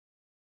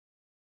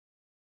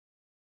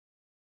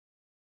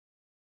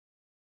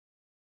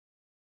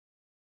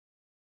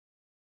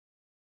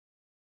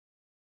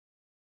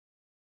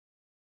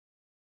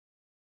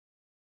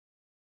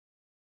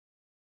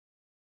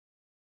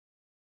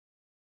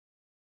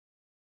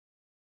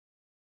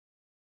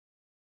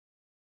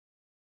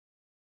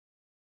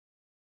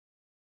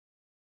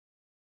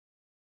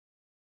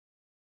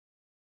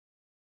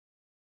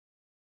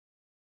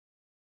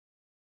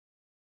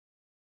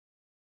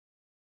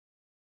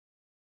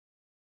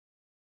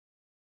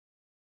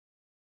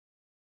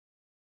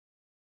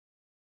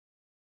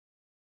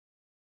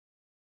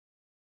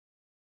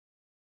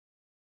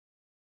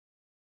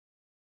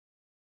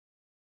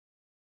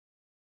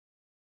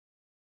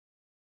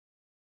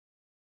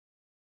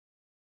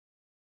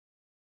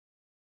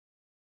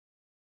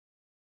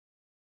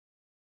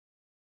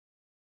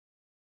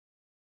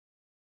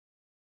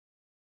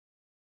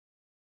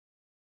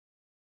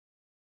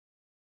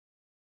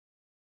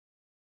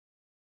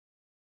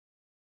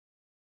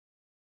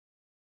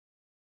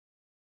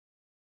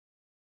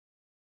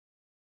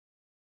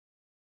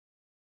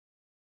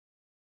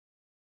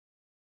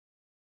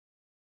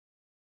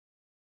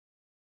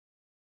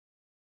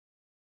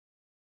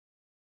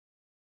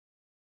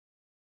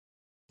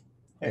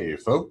Hey,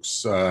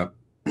 folks.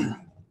 People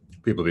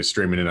will be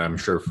streaming in, I'm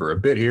sure, for a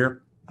bit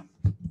here.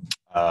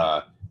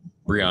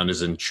 Breon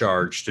is in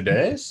charge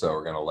today, so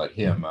we're going to let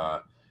him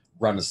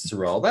run us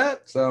through all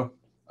that. So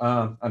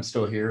I'm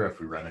still here if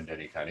we run into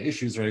any kind of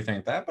issues or anything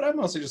like that, but I'm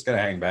mostly just going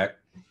to hang back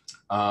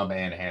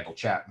and handle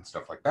chat and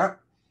stuff like that.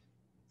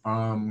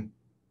 So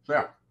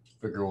yeah,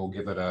 figure we'll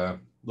give it a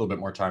little bit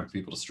more time for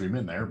people to stream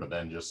in there, but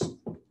then just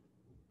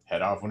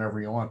head off whenever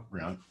you want,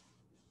 Breon.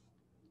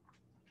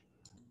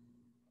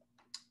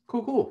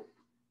 Cool.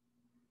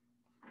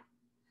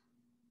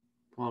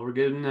 Well, we're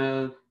getting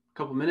a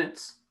couple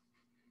minutes.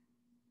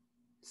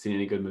 Seen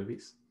any good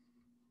movies?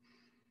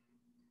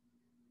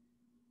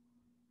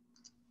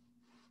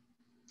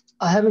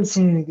 I haven't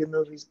seen any good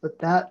movies, but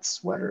that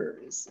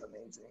sweater is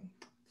amazing.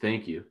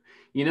 Thank you.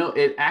 You know,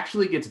 it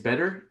actually gets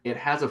better. It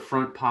has a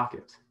front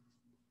pocket.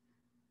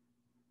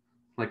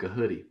 Like a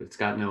hoodie, but it's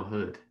got no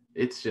hood.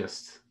 It's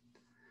just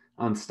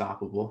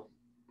unstoppable.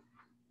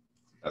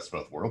 That's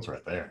both worlds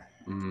right there.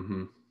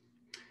 Mm-hmm.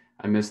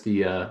 I miss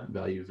the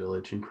Value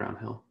Village in Crown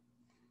Hill.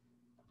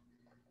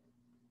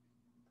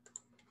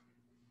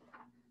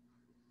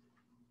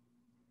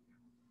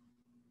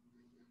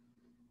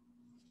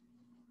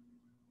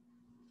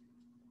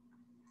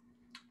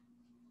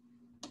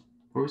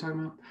 What were we talking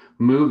about?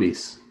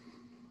 Movies.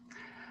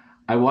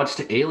 I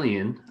watched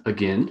Alien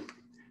again.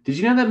 Did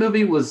you know that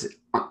movie was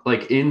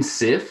like in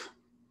SIFF?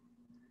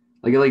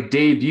 Like it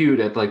debuted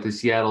at like the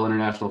Seattle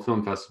International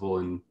Film Festival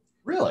in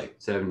Really?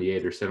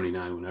 78 or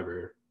 79,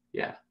 whenever.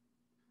 Yeah.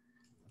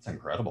 That's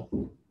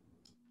incredible.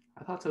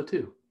 I thought so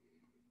too.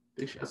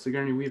 Big shout out to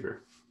Sigourney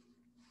Weaver.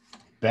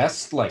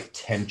 Best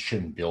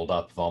tension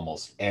build-up of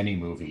almost any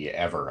movie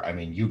ever. I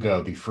mean, you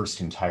go the first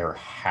entire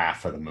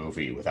half of the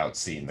movie without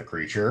seeing the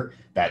creature.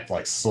 That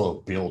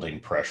slow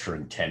building pressure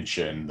and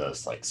tension. The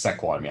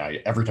sequel. I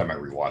mean, every time I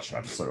rewatch it,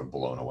 I'm sort of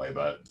blown away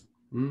by it.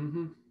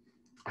 Mm-hmm.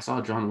 I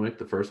saw John Wick,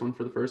 the first one,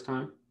 for the first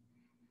time.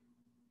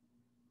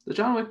 The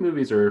John Wick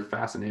movies are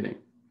fascinating.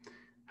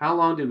 How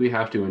long did we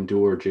have to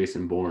endure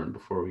Jason Bourne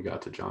before we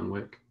got to John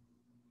Wick?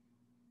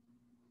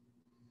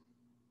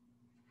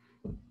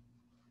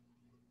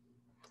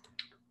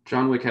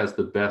 John Wick has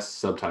the best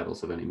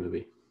subtitles of any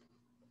movie.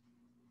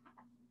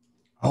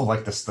 Oh,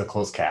 the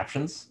closed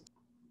captions?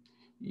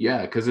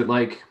 Yeah, because it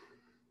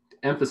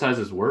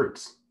emphasizes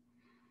words.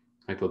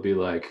 They'll be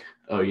like,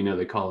 oh,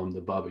 they call him the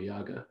Baba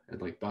Yaga,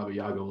 and Baba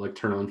Yaga will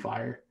turn on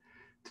fire.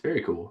 It's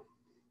very cool.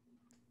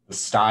 The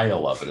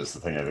style of it is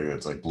the thing I think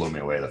that's blew me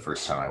away the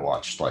first time I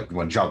watched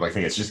when John Wick. I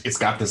think it's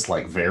got this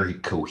very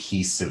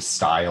cohesive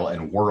style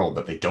and world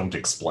that they don't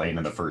explain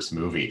in the first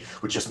movie,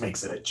 which just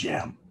makes it a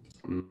gem.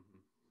 Mm-hmm.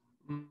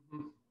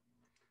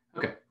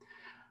 Okay,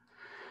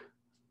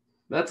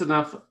 that's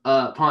enough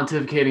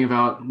pontificating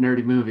about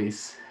nerdy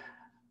movies.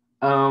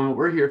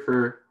 We're here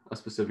for a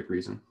specific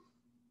reason.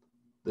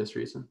 This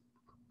reason.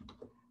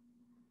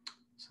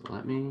 So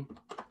let me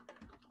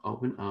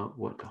open up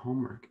what the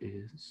homework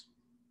is.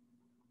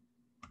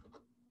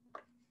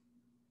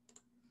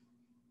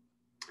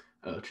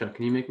 Chuck,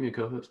 can you make me a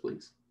co-host,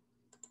 please?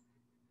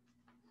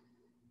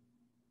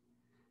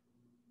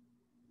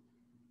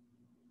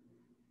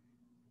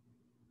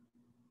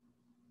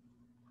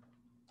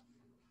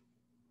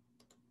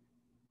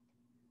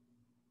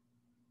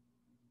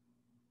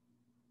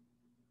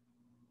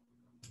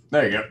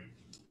 There you go.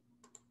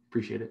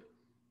 Appreciate it.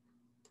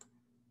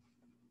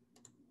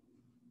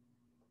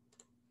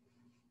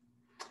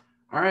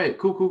 All right,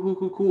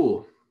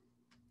 cool.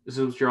 This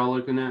is what you're all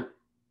looking at.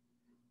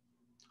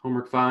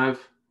 Homework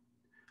 5,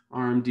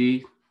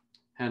 RMD,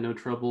 had no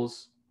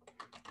troubles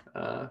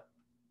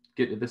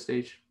getting to this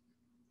stage.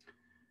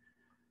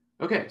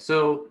 Okay,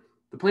 so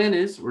the plan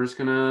is we're just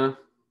gonna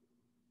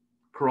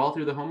crawl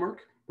through the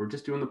homework. We're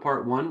just doing the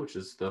part 1, which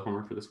is the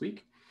homework for this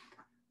week.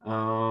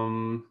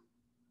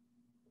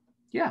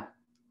 Yeah.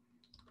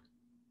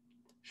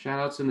 Shout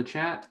outs in the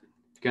chat.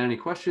 If you got any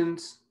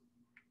questions,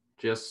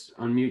 just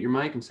unmute your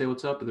mic and say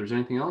what's up. If there's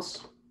anything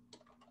else,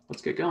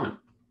 let's get going.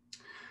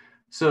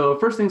 So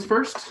first things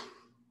first,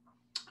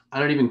 I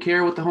don't even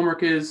care what the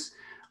homework is.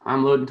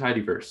 I'm loading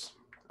tidyverse.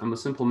 I'm a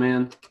simple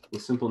man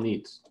with simple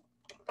needs.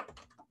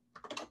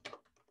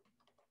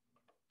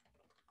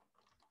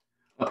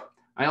 Oh,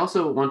 I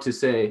also want to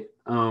say,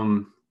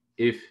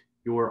 if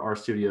your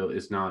RStudio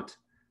is not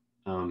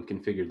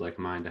configured like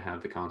mine to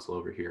have the console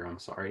over here, I'm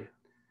sorry.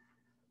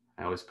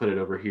 I always put it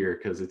over here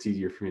because it's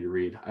easier for me to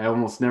read. I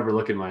almost never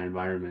look at my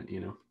environment,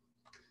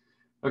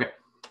 Okay,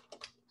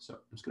 so I'm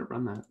just gonna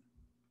run that.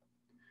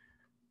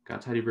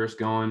 Got tidyverse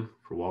going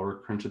for while we're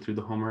crunching through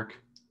the homework.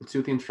 Let's see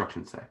what the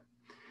instructions say.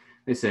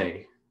 They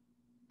say,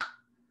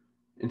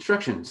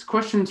 instructions,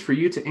 questions for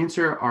you to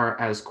answer are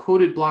as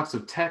quoted blocks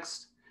of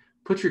text.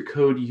 Put your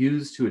code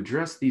used to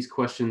address these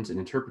questions and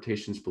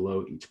interpretations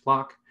below each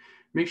block.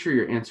 Make sure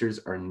your answers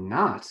are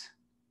not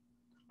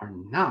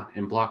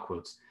in block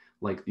quotes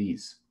like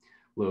these.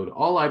 Load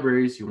all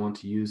libraries you want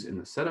to use in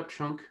the setup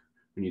chunk.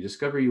 When you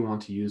discover you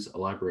want to use a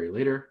library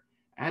later,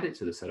 add it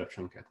to the setup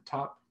chunk at the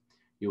top.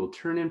 You will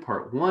turn in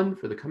part 1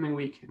 for the coming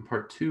week and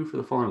part 2 for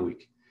the following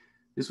week.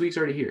 This week's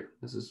already here.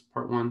 This is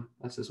part 1.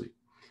 That's this week.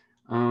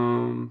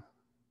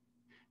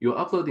 You'll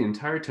upload the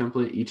entire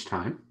template each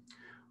time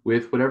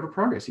with whatever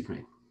progress you've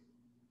made.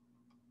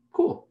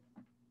 Cool.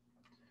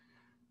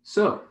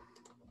 So,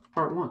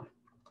 part 1,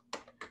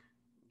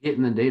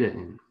 getting the data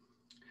in.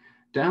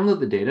 Download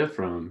the data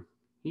from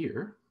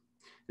here.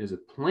 There's a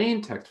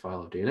plain text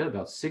file of data,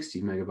 about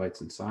 60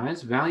 megabytes in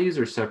size. Values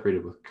are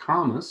separated with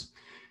commas.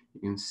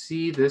 You can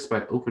see this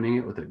by opening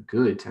it with a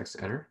good text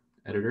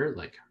editor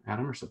like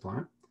Atom or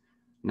Sublime.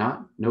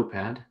 Not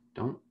Notepad.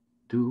 Don't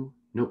do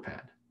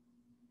Notepad.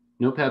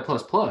 Notepad++,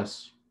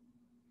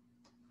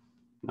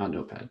 not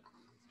Notepad.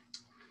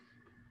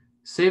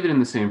 Save it in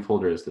the same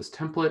folder as this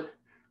template.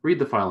 Read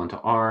the file into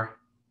R.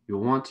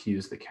 You'll want to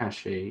use the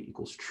cache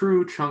equals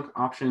true chunk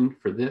option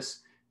for this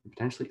and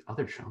potentially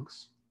other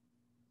chunks.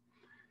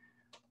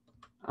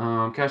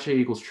 Cache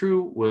equals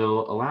true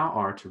will allow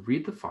R to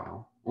read the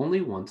file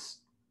only once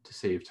to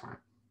save time.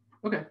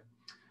 Okay.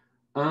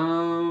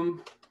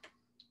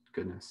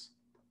 Goodness.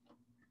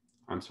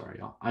 I'm sorry,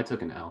 y'all. I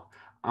took an L.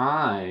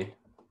 I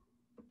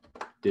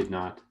did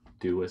not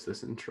do as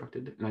this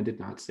instructed, and I did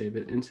not save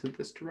it into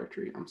this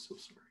directory. I'm so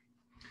sorry.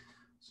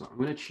 So I'm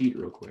going to cheat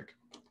real quick.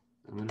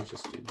 I'm going to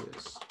just do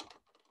this.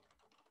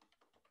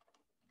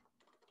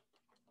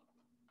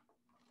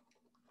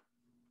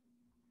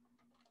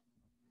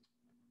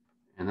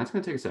 And that's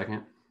going to take a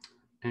second.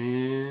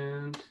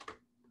 And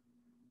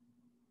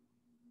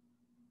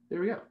there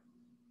we go.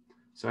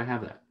 So I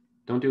have that.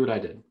 Don't do what I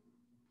did.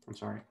 I'm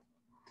sorry.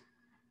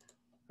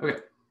 Okay.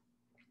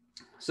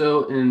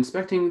 So in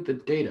inspecting the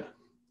data,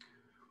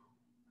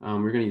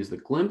 we're going to use the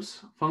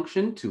glimpse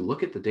function to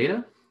look at the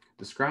data,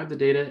 describe the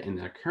data in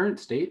their current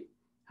state.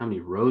 How many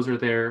rows are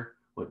there?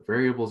 What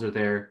variables are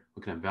there?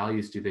 What kind of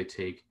values do they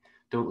take?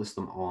 Don't list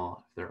them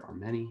all if there are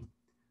many.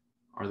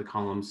 Are the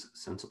columns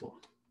sensible?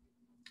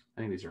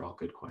 I think these are all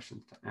good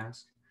questions to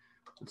ask.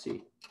 Let's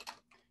see.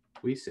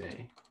 We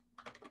say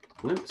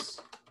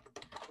glimpse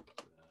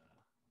the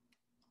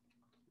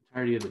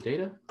entirety of the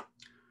data.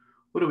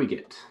 What do we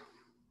get?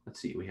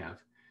 Let's see. We have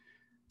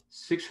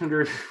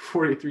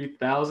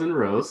 643,000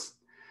 rows.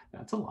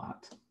 That's a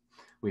lot.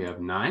 We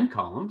have 9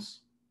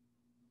 columns.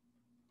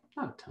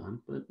 Not a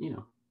ton, but you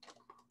know,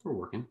 we're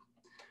working.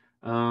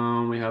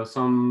 We have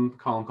some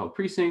column called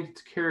precinct.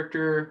 It's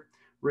character.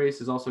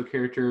 Race is also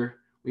character.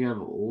 We have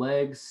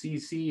leg,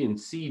 CC, and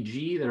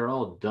CG that are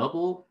all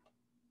double.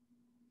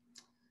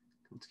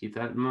 Let's keep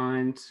that in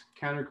mind.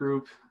 Counter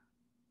group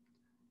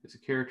is a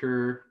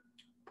character.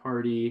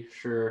 Party,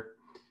 sure.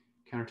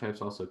 Counter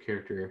type's also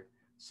character.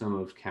 Sum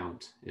of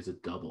count is a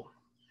double.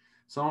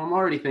 So I'm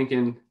already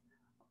thinking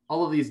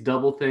all of these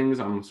double things,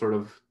 I'm sort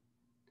of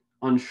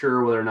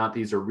unsure whether or not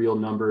these are real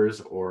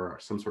numbers or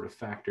some sort of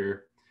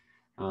factor.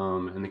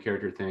 And the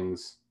character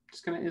things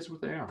just kind of is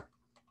what they are.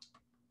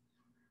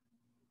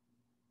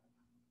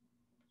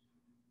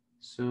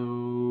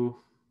 So,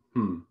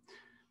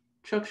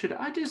 Chuck, should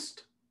I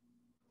just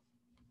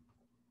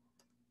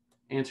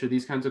answer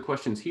these kinds of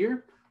questions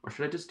here, or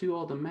should I just do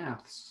all the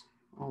maths,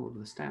 all of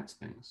the stats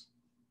things?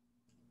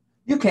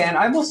 You can.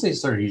 I mostly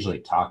sort of usually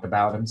talk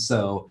about them.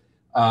 So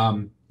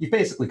you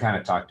basically kind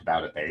of talked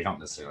about it there. You don't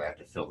necessarily have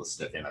to fill the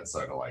stuff in. It's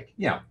sort of like,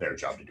 you know, their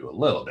job to do a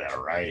little bit of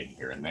writing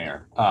here and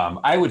there.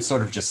 I would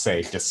sort of just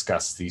say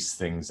discuss these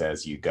things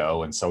as you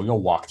go. And so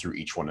you'll walk through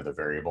each one of the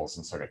variables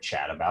and sort of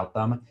chat about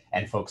them.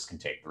 And folks can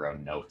take their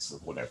own notes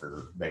of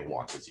whatever they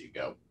want as you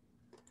go.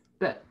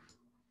 Bet.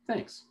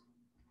 Thanks.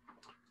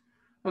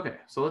 Okay,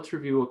 so let's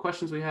review what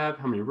questions we have.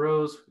 How many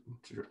rows?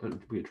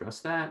 We address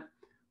that.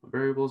 What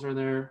variables are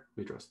there?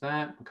 We address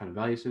that. What kind of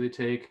values do they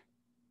take?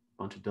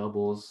 Bunch of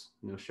doubles,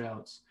 no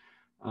shouts.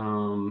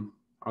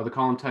 Are the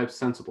column types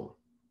sensible?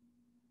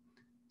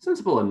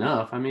 Sensible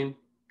enough. I mean,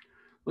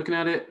 looking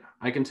at it,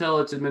 I can tell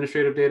it's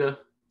administrative data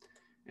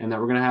and that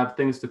we're going to have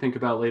things to think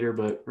about later,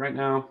 but right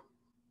now,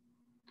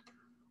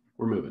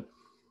 we're moving.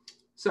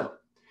 So,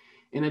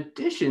 in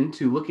addition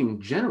to looking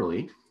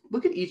generally,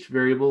 look at each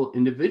variable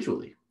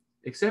individually,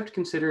 except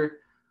consider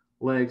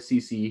leg,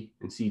 CC,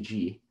 and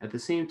CG at the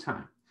same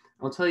time.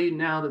 I'll tell you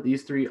now that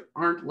these 3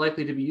 aren't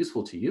likely to be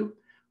useful to you,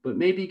 but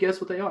maybe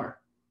guess what they are.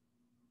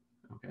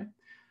 Okay.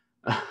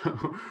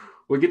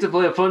 We'll get to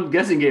play a fun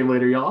guessing game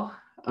later, y'all.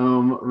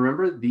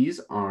 Remember, these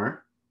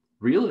are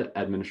real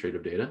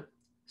administrative data,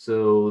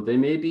 so they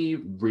may be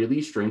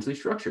really strangely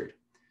structured.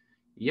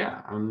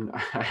 Yeah,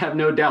 I have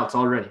no doubts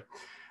already.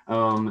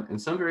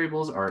 And some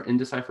variables are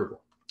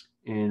indecipherable.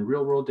 In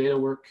real-world data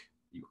work,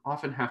 you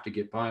often have to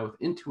get by with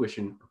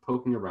intuition or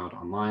poking around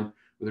online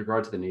with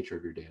regard to the nature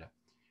of your data.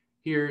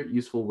 Here,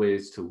 useful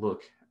ways to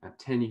look at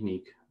 10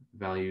 unique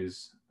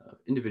values of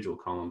individual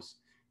columns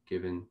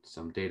given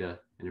some data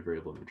and a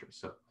variable of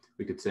interest. So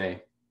we could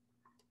say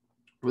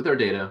with our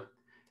data,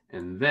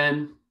 and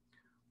then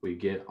we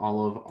get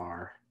all of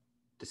our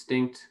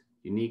distinct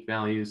unique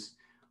values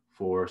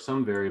for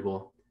some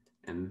variable,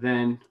 and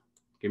then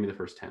give me the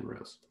first 10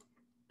 rows.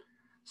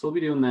 So we'll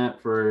be doing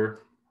that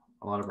for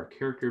a lot of our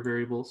character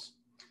variables.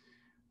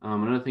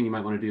 Another thing you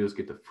might want to do is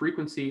get the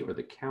frequency or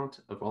the count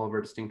of all of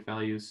our distinct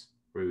values,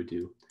 where we would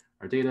do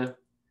our data,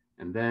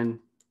 and then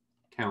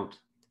count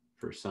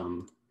for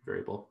some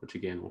variable, which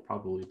again will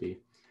probably be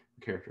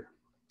a character.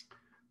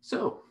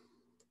 So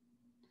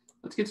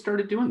let's get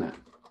started doing that.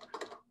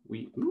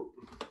 We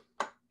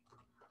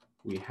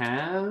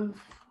have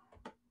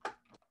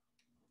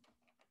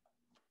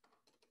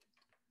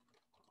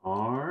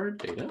our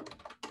data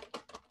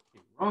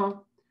raw.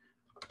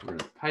 We're going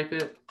to pipe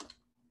it,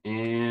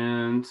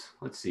 and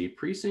let's see,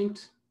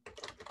 precinct.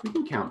 We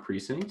can count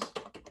precincts.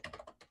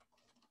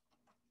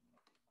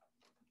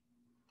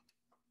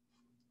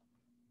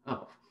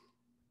 Oh,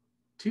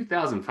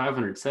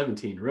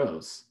 2,517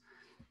 rows.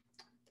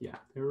 Yeah,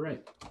 they were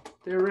right.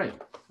 They were right.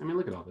 I mean,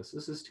 look at all this.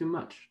 This is too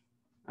much.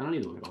 I don't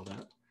need to look at all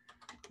that.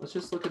 Let's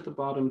just look at the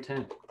bottom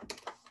 10.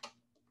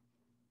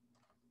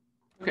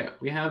 Okay,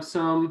 we have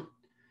some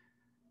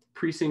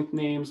precinct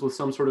names with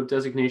some sort of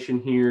designation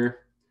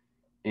here,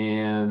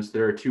 and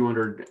there are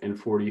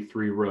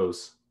 243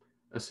 rows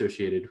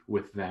associated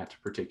with that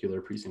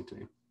particular precinct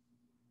name.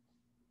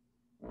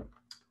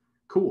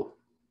 Cool.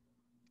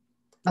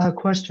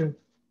 Question.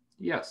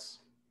 Yes.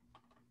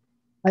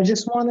 I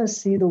just want to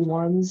see the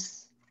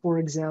ones, for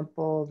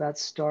example, that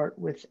start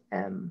with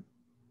M.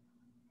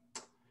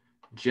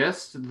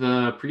 Just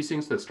the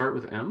precincts that start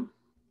with M?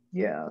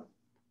 Yeah.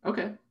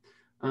 Okay.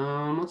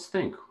 Let's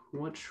think.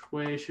 Which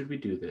way should we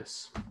do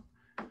this?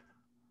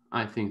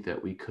 I think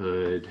that we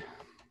could...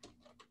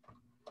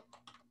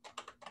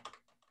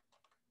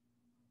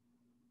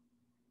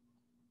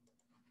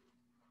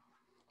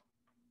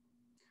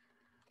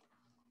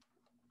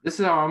 This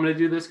is how I'm going to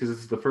do this because this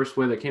is the first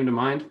way that came to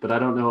mind, but I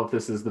don't know if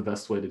this is the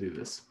best way to do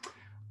this.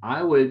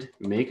 I would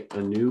make a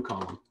new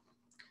column,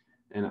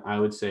 and I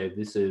would say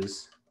this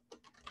is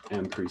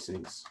M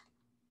precincts.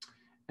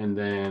 And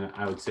then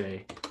I would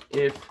say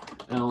if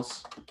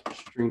else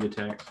string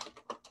detect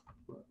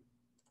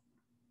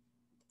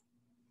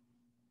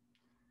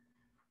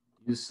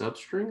use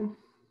substring.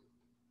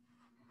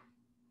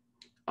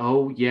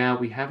 Oh yeah,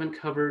 we haven't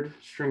covered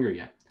stringer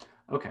yet.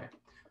 Okay,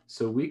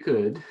 so we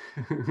could,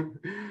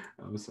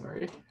 I'm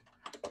sorry,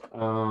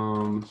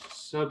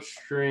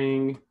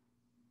 substring,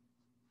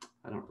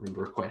 I don't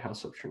remember quite how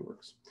substring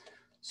works.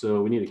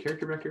 So we need a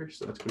character vector,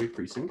 so that's gonna be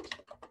precinct.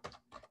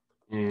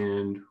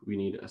 And we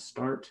need a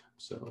start,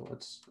 so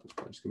that's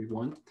probably just gonna be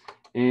 1.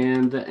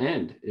 And the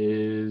end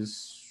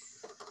is,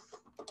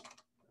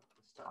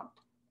 stop,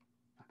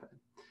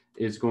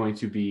 is going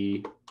to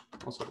be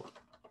also 1.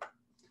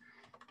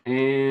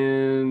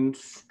 And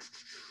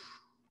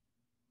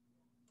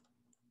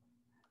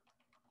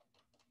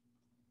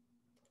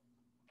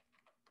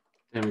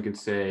then we can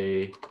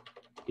say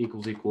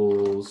equals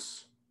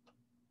equals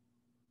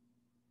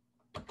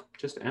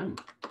just M,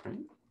 right?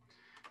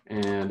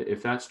 And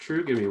if that's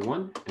true, give me a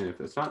 1. And if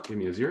it's not, give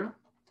me a 0.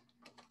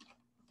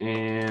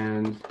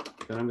 And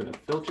then I'm going to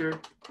filter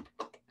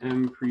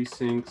M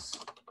precincts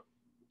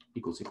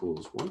equals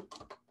equals 1.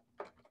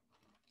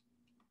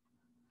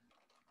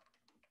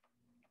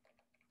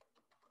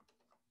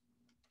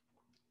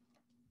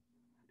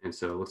 And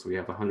so looks like we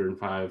have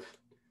 105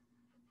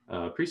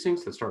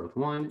 precincts that start with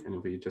 1. And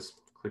if we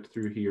just click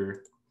through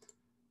here,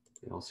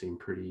 they all seem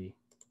pretty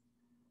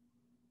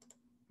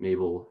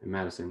Mabel and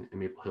Madison and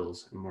Maple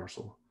Hills and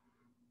Marshall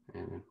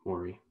and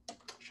Maury.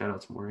 Shout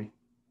out to Maury.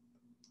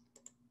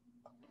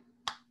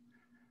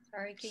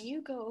 Sorry, can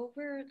you go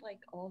over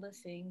like all the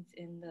things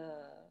in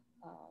the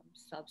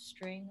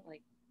substring,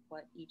 like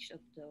what each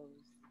of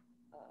those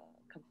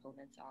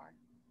components are?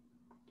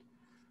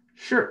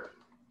 Sure.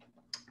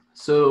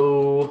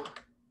 So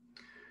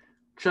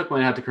Chuck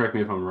might have to correct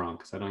me if I'm wrong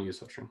because I don't use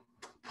substring,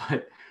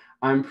 but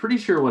I'm pretty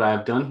sure what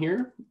I've done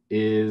here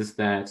is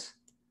that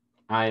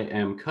I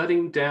am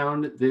cutting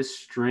down this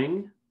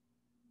string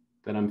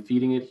that I'm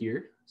feeding it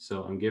here.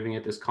 So I'm giving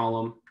it this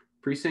column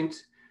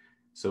precinct.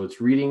 So it's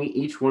reading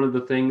each one of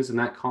the things in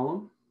that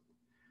column.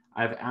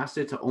 I've asked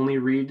it to only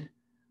read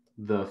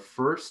the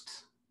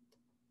first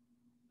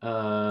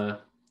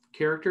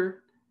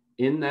character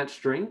in that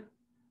string.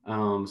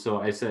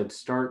 So I said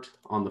start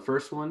on the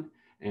first one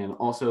and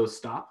also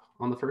stop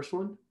on the first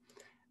one.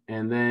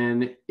 And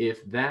then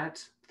if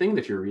that thing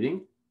that you're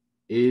reading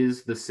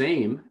is the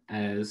same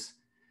as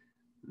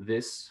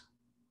this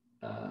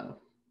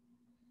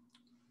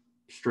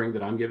string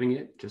that I'm giving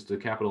it, just a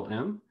capital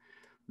M,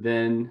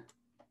 then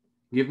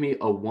give me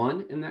a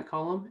 1 in that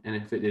column. And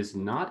if it is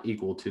not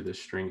equal to the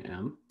string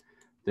M,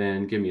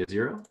 then give me a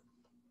 0.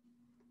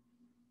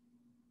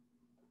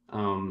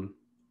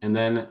 And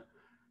then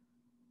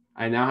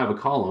I now have a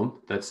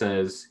column that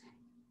says,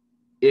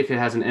 if it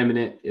has an M in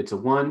it, it's a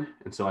 1.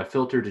 And so I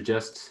filter to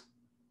just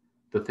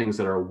the things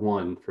that are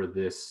 1 for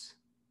this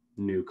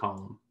new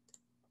column.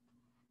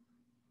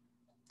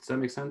 Does that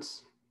make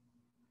sense?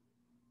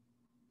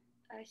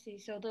 I see.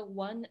 So the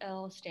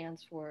 1L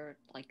stands for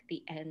like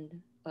the end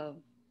of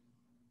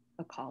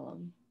a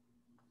column.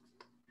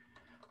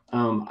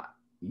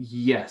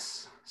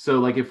 Yes. So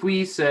like if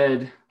we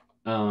said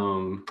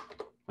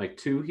like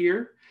 2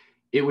 here,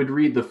 it would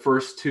read the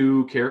first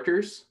 2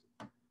 characters,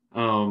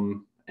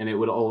 and it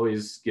would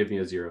always give me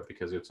a 0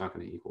 because it's not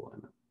going to equal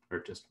M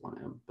or just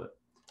 1M. But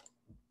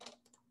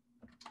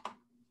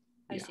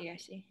I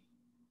see.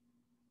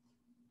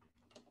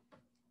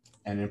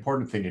 And an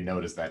important thing to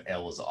note is that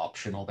L is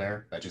optional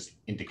there. That just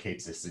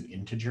indicates it's an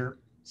integer,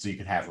 so you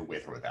can have it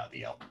with or without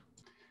the L.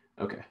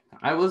 Okay,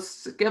 I was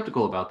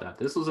skeptical about that.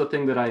 This was a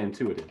thing that I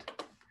intuited.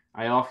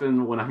 I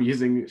often, when I'm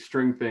using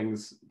string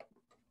things,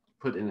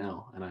 put an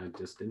L, and I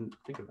just didn't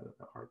think about it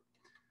that hard.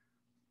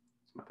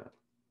 It's my bad.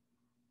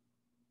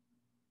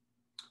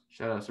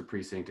 Shout out to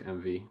Precinct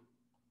MV.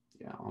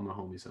 Yeah, all my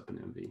homies up in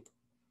MV.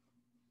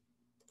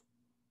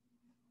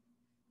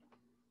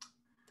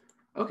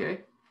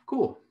 Okay,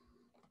 cool.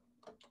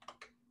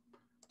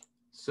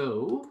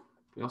 So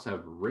we also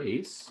have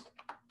race.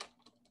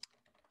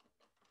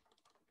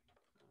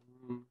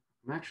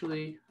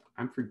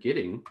 I'm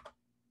forgetting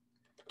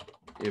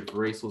if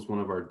race was one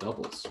of our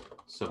doubles.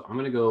 So I'm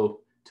going to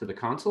go to the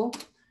console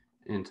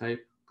and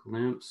type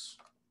glimpse,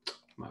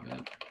 my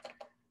bad,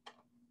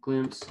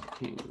 glimpse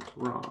king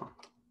raw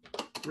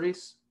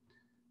race.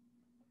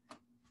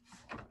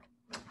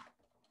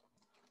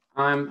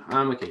 I'm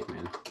a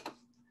caveman.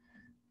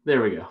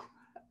 There we go.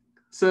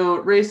 So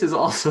race is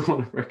also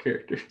one of our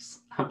characters.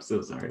 I'm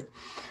so sorry.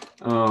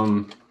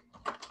 So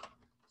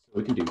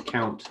we can do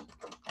count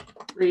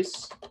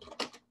race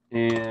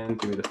and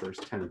give me the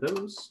first 10 of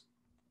those.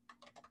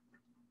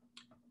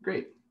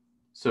 Great.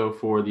 So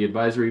for the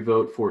advisory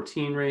vote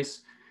 14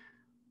 race,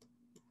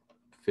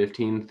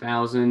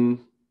 15,000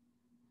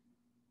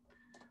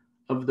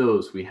 of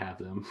those we have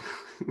them.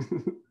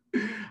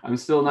 I'm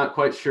still not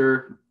quite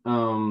sure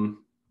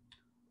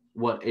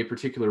what a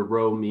particular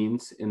row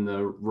means in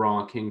the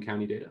raw King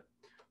County data,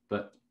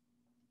 but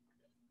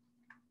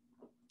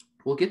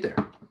we'll get there.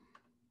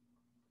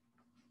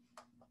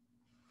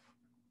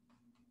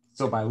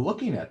 So by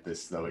looking at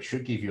this, though, it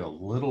should give you a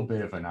little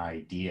bit of an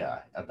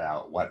idea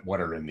about what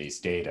are in these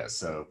data.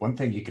 So one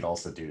thing you could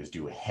also do is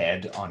do a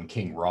head on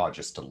King Raw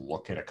just to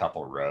look at a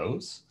couple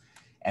rows,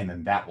 and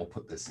then that will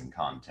put this in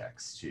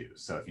context too.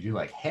 So if you do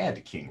like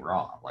head King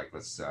Raw, like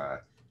let's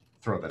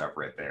throw that up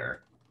right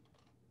there.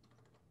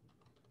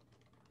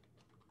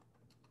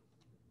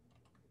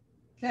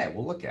 Okay,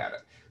 we'll look at it.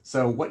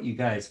 So what you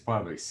guys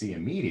probably see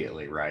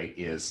immediately, right,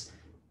 is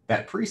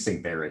that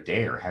precinct there,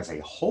 Adair, has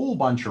a whole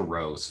bunch of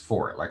rows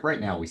for it. Like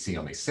right now, we see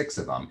only 6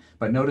 of them,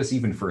 but notice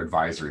even for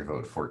advisory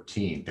vote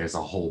 14, there's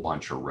a whole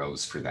bunch of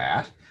rows for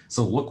that.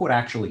 So look what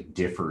actually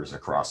differs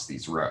across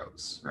these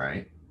rows,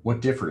 right?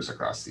 What differs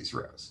across these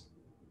rows?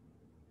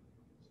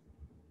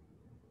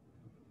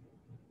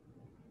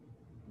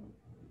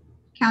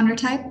 Counter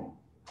type?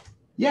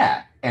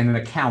 Yeah, and an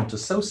account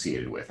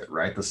associated with it,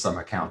 right? The sum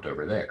account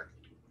over there.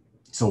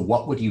 So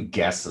what would you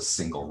guess a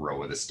single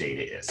row of this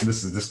data is? And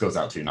this goes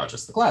out to not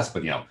just the class,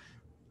 but, you know,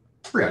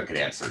 Breon could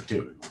answer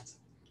too.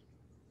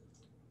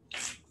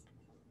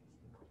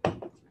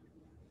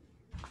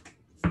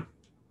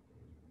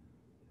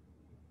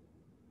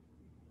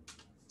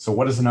 So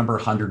what does the number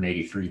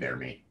 183 there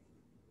mean?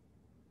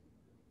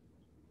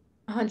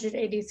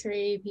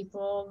 183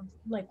 people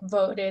like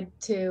voted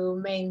to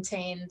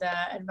maintain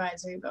the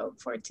advisory vote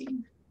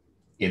 14.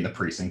 In the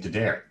precinct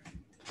Adair.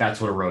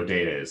 That's what a row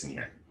data is in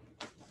here.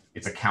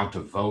 It's a count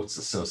of votes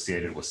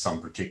associated with some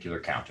particular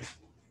county.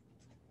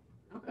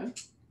 Okay.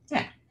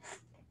 Yeah.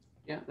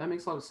 Yeah, that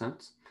makes a lot of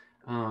sense.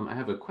 I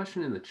have a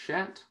question in the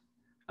chat.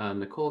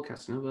 Nicole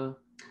Casanova,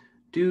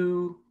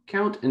 do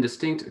count and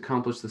distinct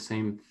accomplish the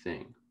same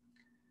thing?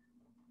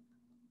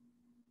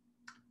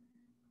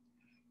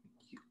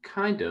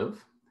 Kind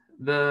of.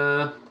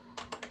 The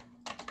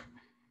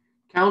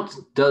count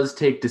does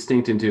take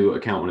distinct into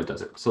account when it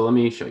does it. So let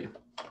me show you.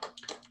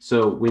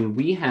 So when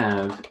we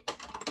have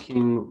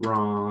King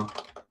Raw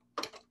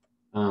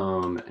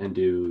and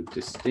do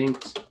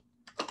distinct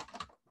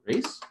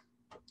race,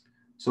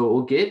 so what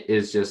we'll get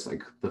is just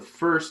like the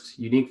first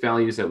unique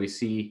values that we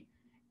see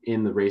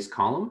in the race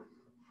column.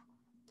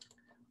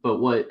 But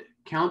what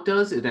count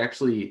does, it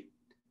actually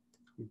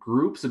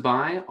groups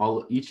by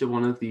each of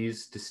one of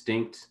these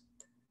distinct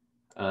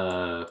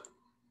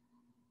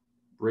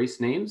race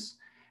names,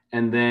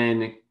 and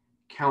then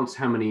counts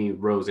how many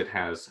rows it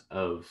has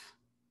of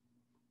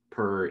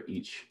per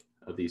each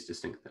of these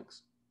distinct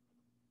things.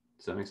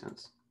 Does that make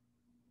sense?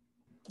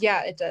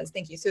 Yeah, it does.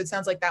 Thank you. So it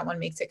sounds like that one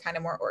makes it kind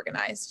of more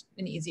organized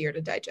and easier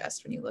to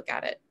digest when you look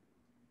at it.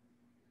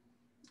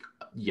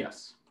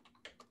 Yes,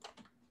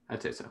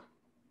 I'd say so.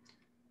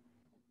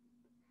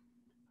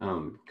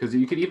 Because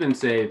you could even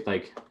say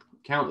like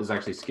count is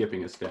actually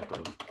skipping a step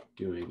of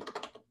doing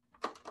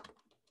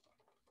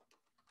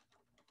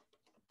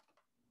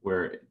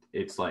where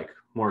it's like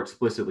more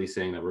explicitly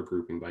saying that we're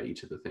grouping by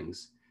each of the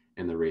things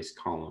in the race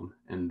column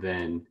and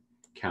then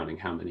counting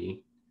how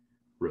many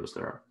rows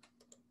there are.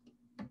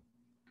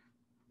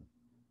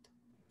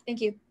 Thank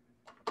you.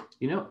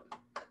 You know.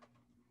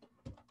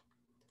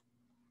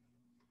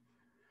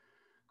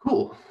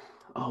 Cool.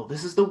 Oh,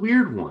 this is the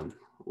weird one.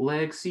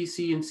 Leg,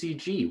 CC, and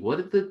CG. What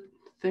did the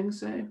thing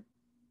say?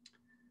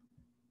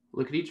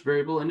 Look at each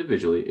variable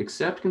individually,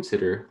 except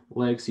consider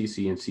leg,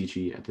 CC, and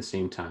CG at the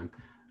same time.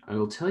 I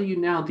will tell you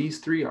now, these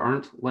three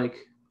aren't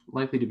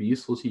likely to be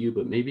useful to you,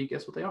 but maybe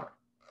guess what they are.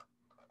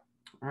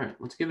 All right,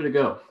 let's give it a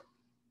go.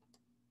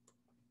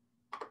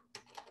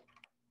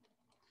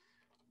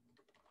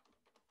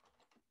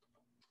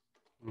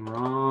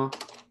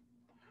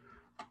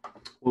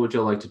 What would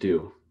y'all like to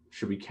do?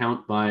 Should we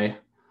count by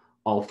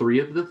all three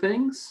of the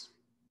things?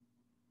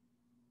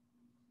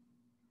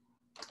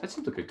 That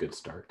seems like a good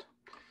start.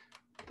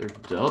 They're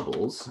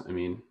doubles. I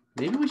mean,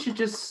 maybe we should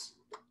just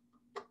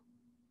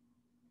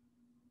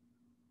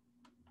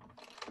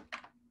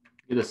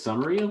get a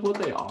summary of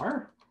what they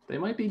are. They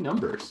might be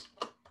numbers.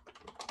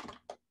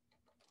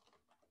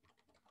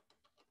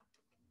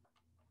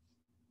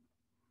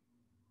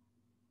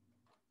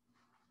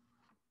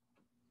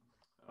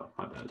 Oh,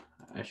 my bad.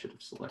 I should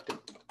have selected.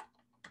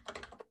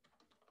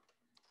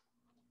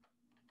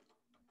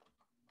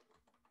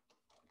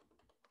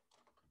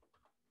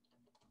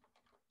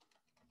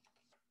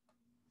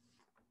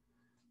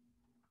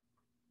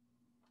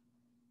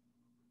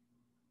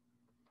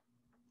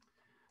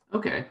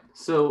 Okay,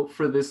 so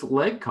for this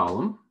leg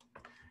column,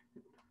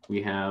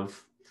 we have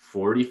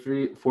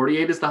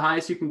 48 is the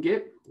highest you can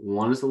get.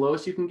 1 is the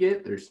lowest you can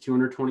get. There's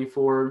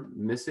 224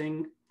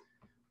 missing.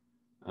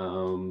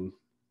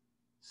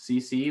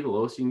 CC, the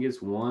lowest you can get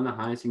is 1. The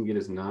highest you can get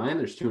is 9.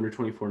 There's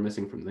 224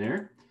 missing from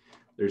there.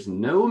 There's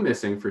no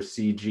missing for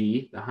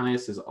CG. The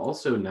highest is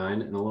also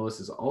 9, and the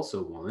lowest is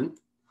also 1.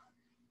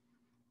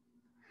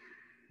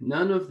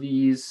 None of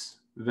these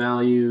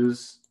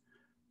values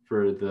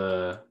for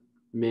the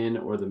min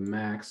or the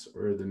max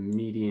or the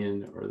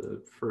median or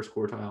the first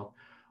quartile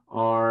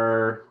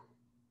are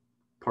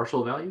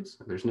partial values.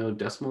 There's no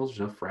decimals,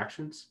 there's no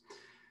fractions.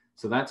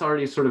 So that's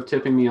already sort of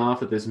tipping me off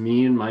that this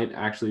mean might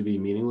actually be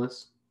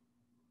meaningless.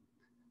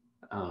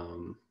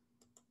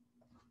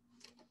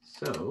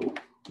 So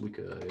we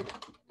could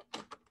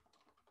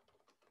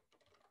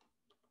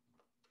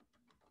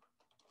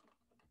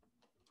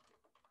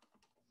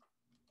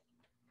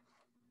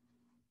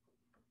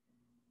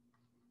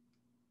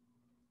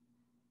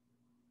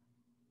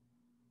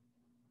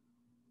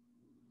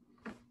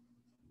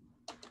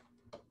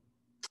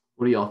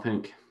what do y'all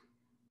think?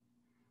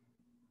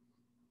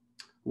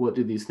 What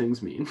do these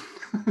things mean?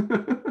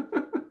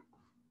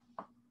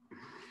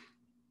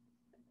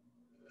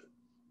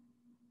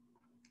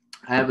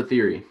 I have a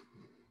theory,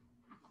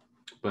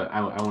 but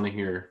I want to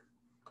hear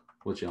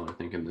what y'all are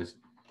thinking this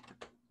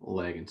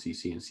leg and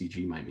CC and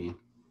CG might mean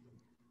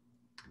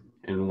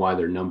and why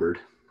they're numbered.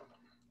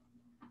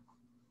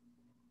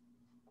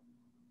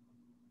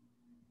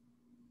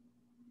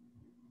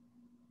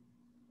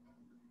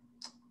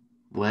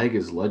 Leg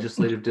is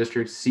legislative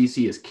district,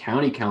 CC is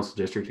county council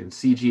district, and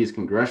CG is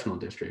congressional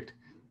district.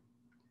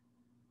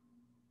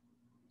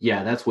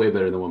 Yeah, that's way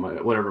better than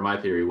whatever my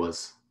theory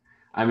was.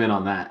 I'm in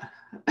on that.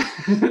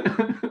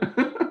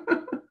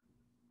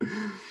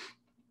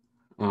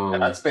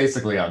 That's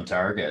basically on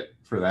target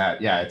for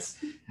that. Yeah,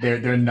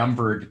 they're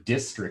numbered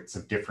districts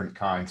of different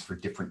kinds for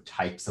different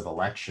types of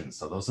elections.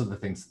 So those are the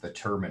things that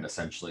determine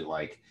essentially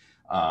like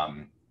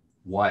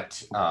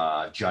what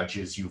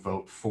judges you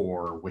vote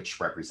for,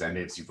 which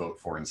representatives you vote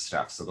for and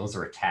stuff. So those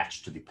are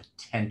attached to the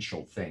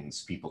potential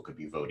things people could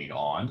be voting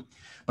on.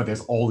 But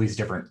there's all these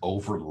different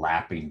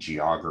overlapping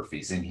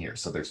geographies in here.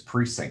 So there's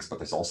precincts, but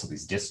there's also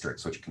these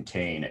districts which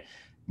contain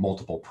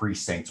multiple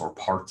precincts or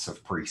parts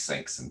of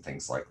precincts and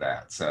things like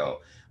that.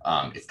 So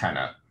it's kind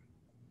of,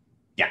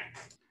 yeah.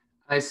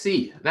 I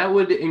see. That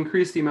would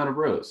increase the amount of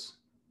rows.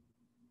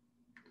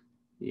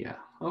 Yeah,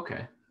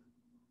 okay.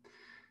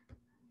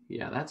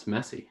 Yeah, that's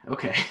messy.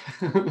 Okay.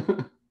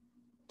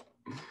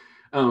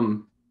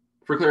 For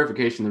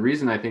clarification, the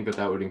reason I think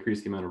that would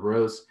increase the amount of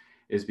rows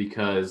is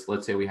because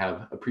let's say we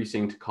have a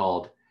precinct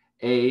called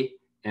A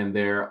and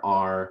there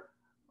are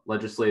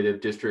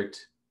legislative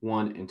district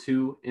 1 and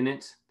 2 in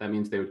it. That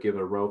means they would give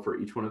a row for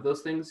each one of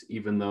those things,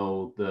 even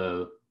though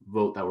the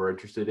vote that we're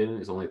interested in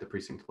is only at the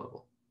precinct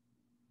level.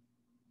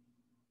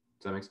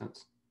 Does that make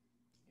sense?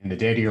 In the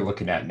data you're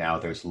looking at now,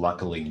 there's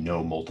luckily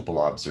no multiple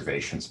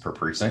observations per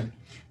precinct,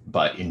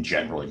 but in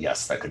general,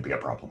 yes, that could be a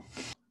problem.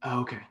 Oh,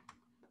 okay.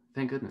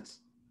 Thank goodness.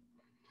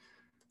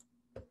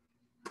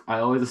 I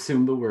always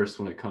assume the worst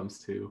when it comes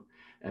to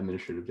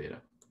administrative data.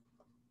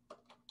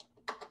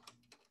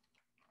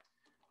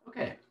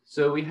 Okay,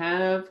 so we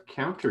have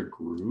counter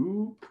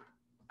group.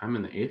 I'm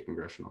in the 8th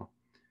congressional.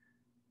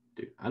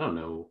 Dude, I don't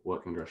know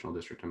what congressional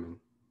district I'm in.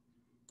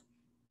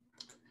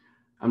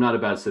 I'm not a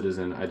bad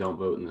citizen. I don't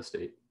vote in the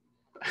state.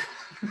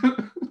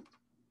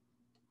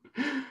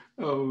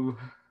 Oh,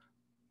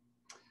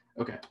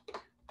 okay.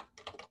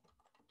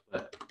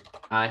 But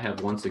I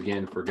have once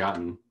again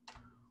forgotten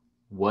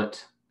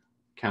what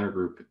counter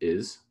group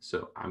is,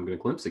 so I'm going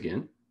to glimpse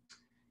again.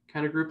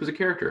 Counter group is a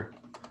character.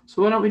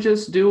 So why don't we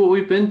just do what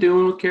we've been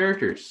doing with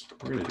characters?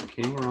 We're going to do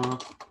King Raw.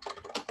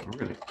 We're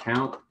going to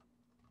count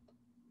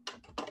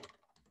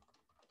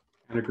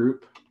counter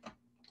group.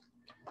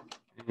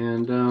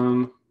 And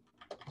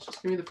let's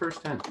just give me the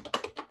first 10.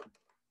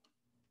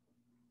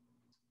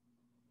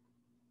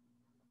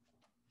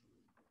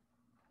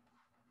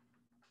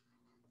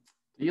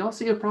 Do y'all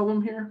see a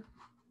problem here?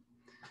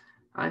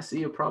 I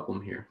see a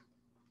problem here.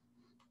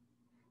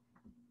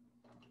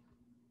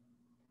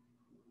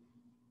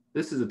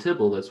 This is a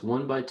tibble that's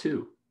 1 by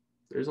 2.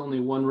 There's only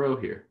one row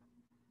here.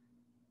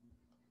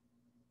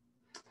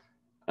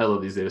 I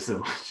love these data so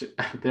much.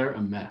 They're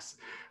a mess.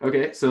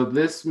 Okay, so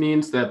this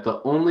means that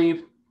the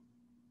only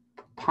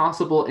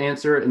possible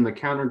answer in the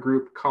counter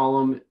group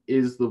column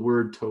is the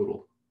word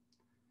total,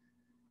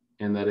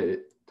 and that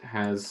it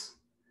has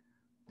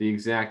the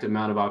exact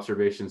amount of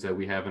observations that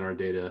we have in our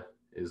data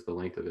is the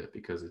length of it,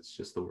 because it's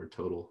just the word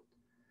total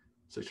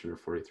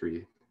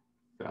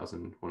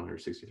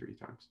 643,163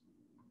 times.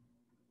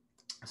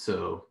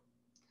 So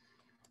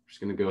I'm just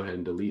going to go ahead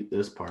and delete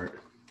this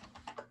part.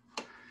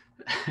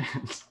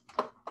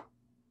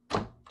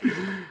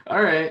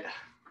 All right.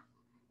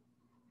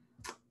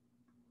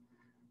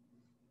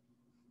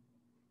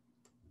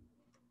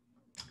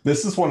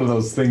 This is one of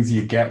those things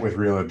you get with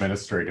real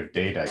administrative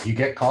data. You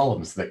get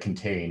columns that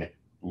contain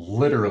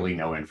literally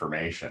no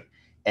information.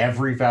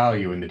 Every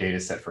value in the data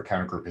set for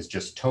counter group is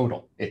just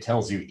total. It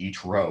tells you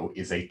each row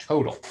is a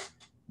total.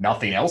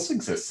 Nothing else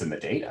exists in the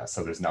data,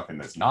 so there's nothing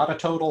that's not a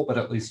total, but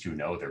at least you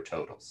know they're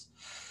totals.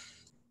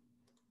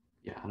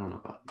 Yeah, I don't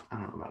know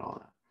about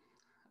all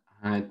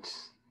that.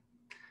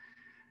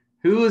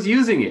 Who is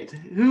using it?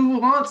 Who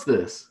wants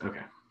this? Okay,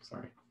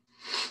 sorry.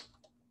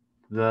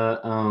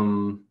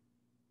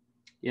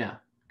 Yeah,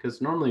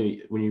 because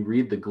normally when you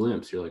read the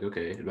glimpse, you're like,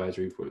 okay,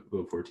 advisory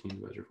vote 14,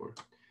 advisory 4.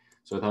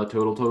 So I thought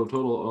total.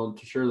 Oh,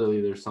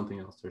 surely there's something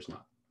else. There's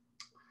not.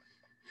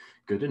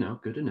 Good to know.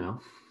 Good to know.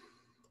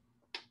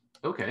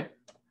 Okay,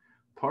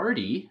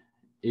 party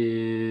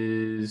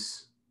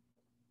is,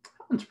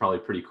 that one's probably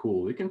pretty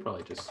cool. We can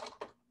probably just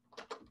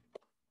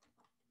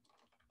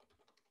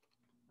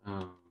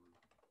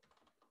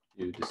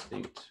do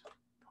distinct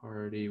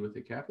party with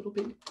a capital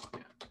P. Yeah.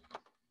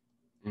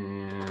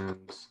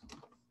 And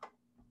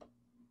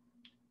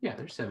yeah,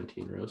 there's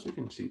 17 rows. We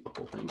can see the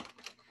whole thing.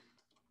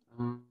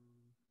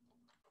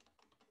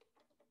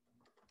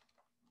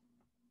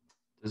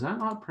 Does that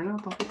not print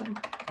out the whole thing?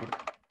 Okay.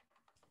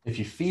 If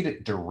you feed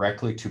it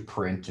directly to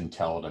print and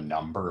tell it a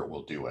number, it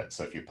will do it.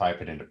 So if you pipe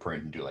it into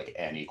print and do like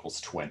n equals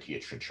 20,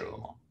 it should show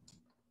them all.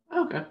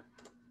 Okay.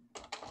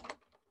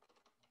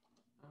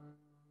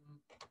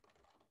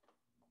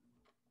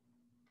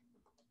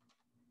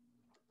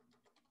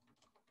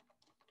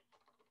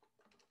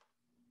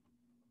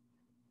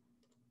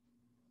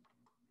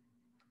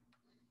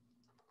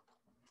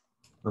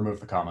 Remove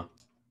the comma.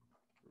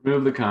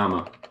 Remove the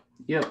comma.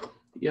 Yep.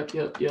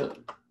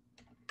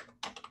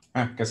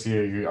 I guess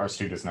our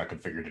student's not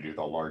configured to do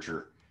the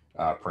larger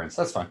prints.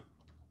 That's fine.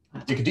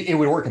 You could do, it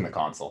would work in the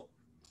console.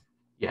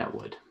 Yeah, it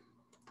would.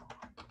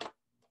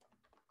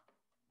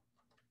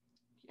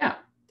 Yeah.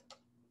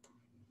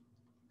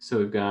 So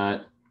we've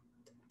got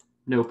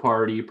no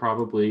party,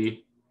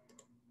 probably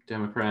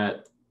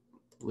Democrat,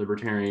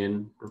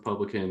 Libertarian,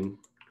 Republican,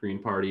 Green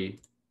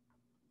Party.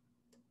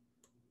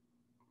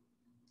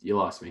 You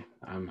lost me.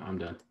 I'm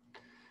done.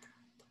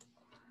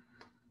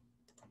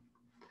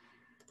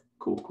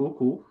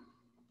 Cool.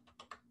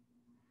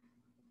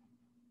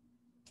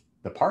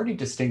 The party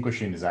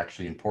distinguishing is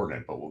actually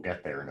important, but we'll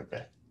get there in a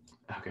bit.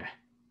 Okay.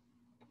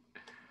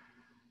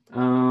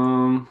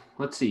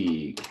 Let's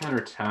see.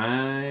 Counter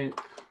type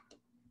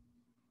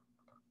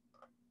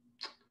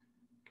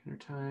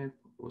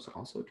was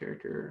also a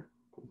character.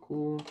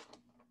 Cool.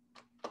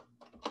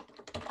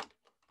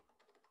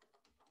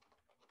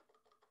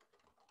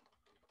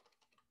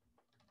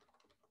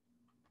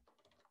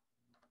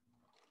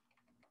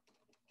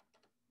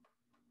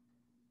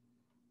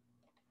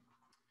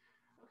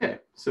 Okay,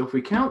 so if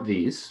we count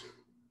these,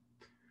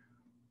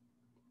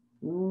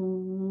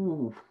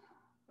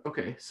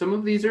 okay, some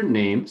of these are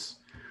names,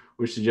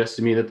 which suggests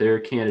to me that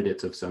they're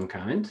candidates of some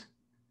kind.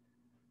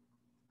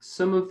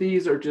 Some of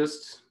these are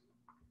just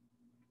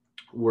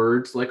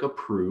words like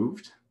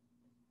approved.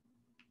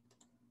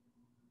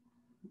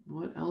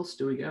 What else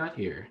do we got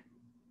here?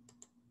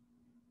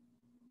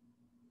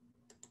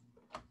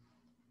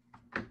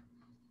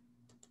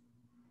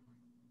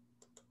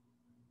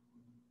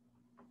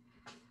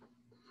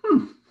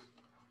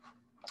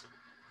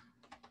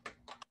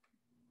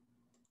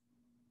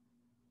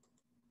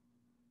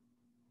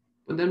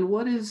 But then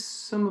what is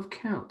sum of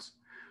counts?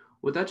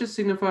 Would that just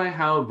signify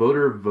how a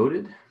voter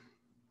voted?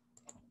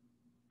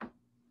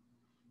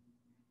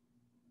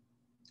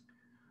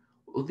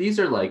 Well,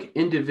 these are like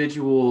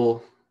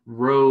individual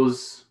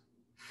rows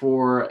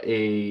for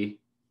a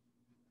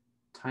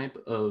type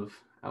of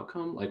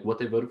outcome, like what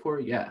they voted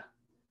for? Yeah.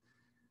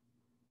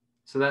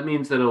 So that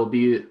means that it'll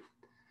be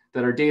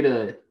that our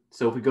data,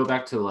 so if we go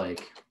back to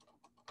like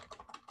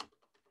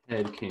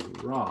head king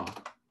raw,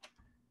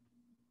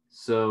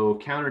 so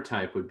counter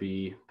type would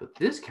be, but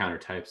this counter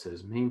type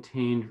says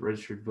maintained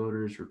registered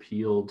voters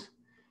repealed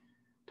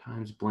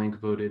times blank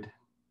voted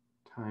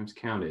times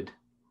counted.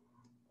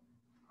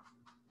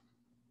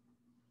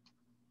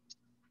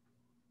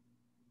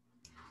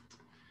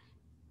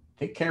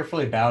 Think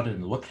carefully about it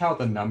and look how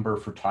the number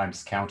for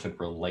times counted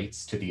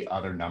relates to the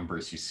other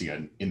numbers you see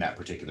in that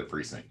particular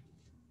precinct.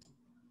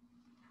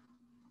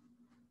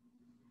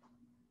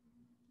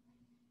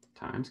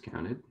 Times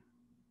counted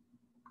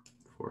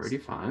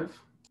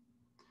 485.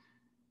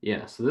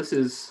 Yeah, so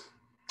this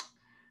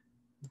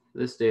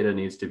data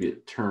needs to be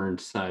turned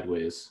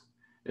sideways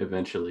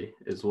eventually,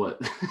 is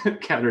what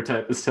counter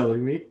type is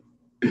telling me.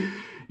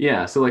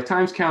 Yeah, so like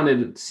times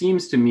counted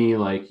seems to me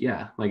like,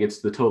 yeah, like it's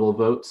the total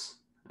votes.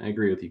 I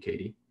agree with you,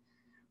 Katie.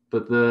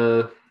 But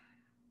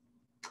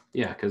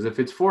yeah, because if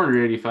it's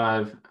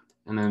 485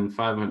 and then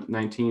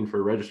 519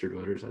 for registered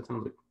voters, that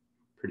sounds like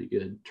pretty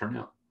good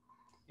turnout.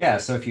 Yeah,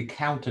 so if you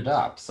count it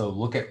up, so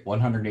look at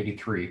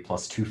 183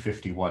 plus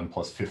 251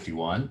 plus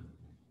 51.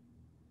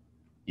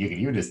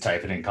 You just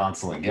type it in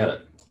console and get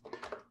it.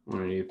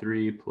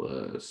 183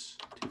 plus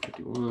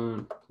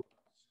 251 plus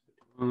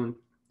 51,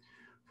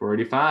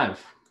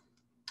 485.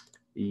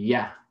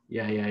 Yeah.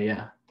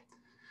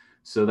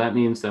 So that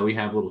means that we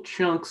have little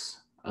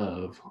chunks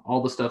of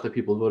all the stuff that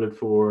people voted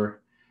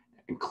for,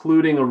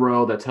 including a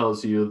row that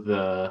tells you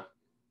the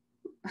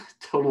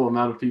total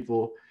amount of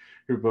people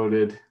who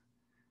voted.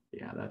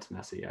 Yeah, that's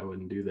messy. I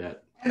wouldn't do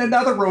that. And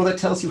another row that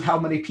tells you how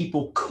many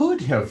people could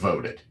have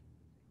voted.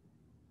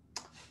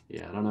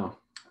 Yeah, I don't know.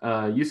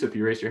 Yusuf,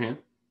 you raised your hand?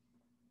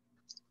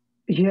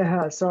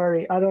 Yeah,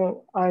 sorry.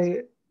 I'm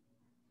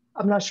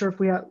not sure if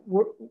we have,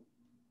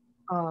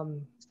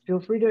 feel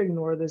free to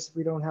ignore this if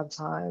we don't have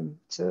time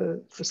for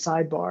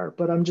sidebar,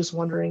 but I'm just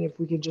wondering if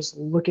we could just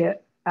look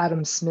at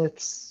Adam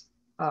Smith's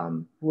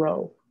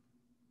row.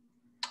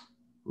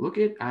 Look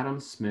at Adam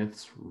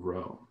Smith's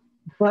row.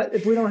 But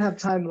if we don't have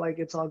time, like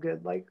it's all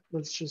good. Like,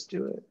 let's just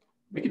do it.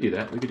 We could do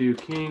that. We could do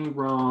king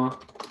raw,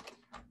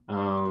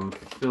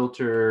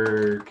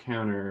 filter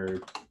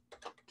counter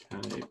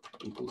type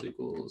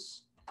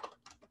equals.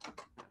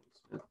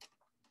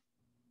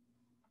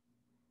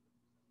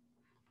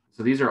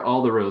 So these are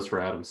all the rows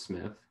for Adam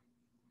Smith.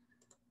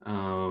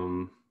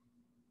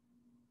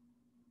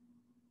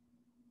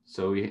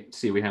 So we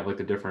see we have like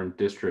the different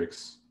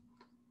districts.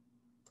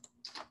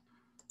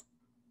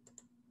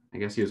 I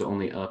guess he was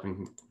only up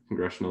in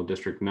Congressional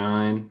District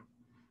 9.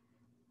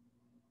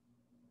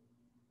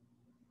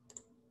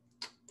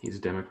 He's a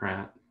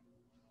Democrat.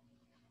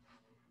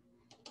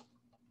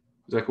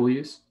 Is that cool,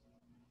 Use?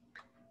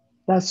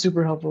 That's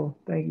super helpful.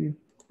 Thank you.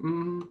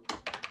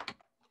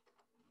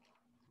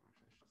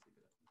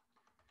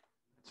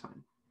 That's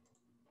fine.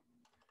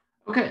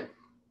 Okay.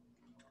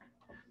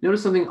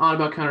 Notice something odd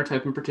about counter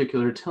type in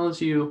particular. It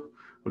tells you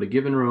what a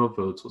given row of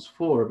votes was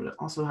for, but it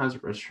also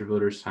has registered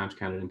voters times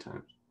counted and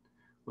times.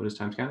 What is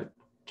times counted?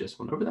 Just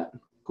went over that.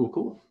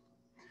 Cool.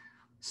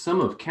 Sum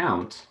of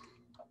count.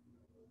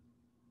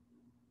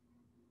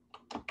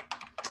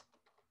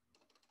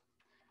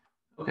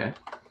 Okay.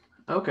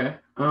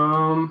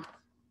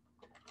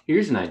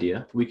 Here's an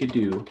idea. We could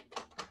do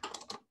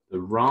the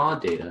raw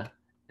data,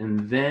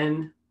 and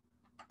then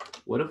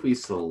what if we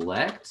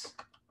select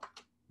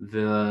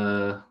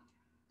the,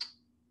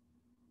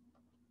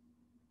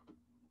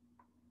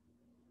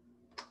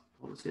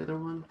 what was the other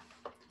one?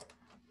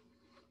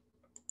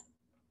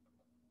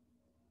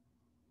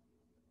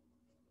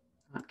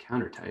 Not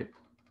counter type.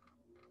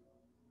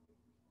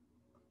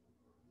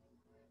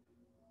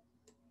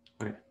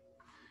 Okay.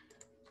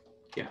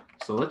 Yeah,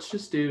 so let's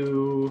just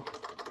do,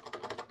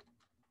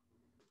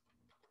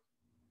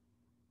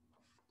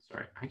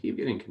 sorry, I keep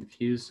getting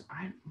confused.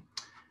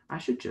 I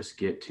should just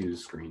get 2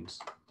 screens.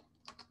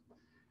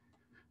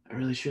 I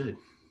really should.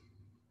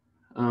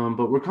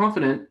 But we're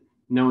confident,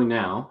 knowing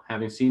now,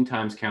 having seen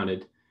times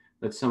counted,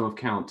 that sum of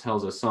count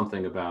tells us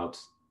something about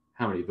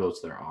how many votes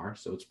there are.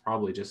 So it's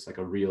probably just like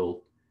a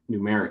real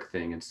numeric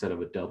thing instead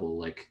of a double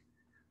like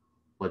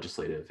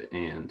legislative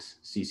and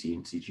CC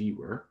and CG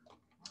were.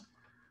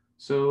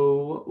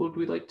 So what would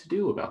we like to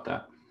do about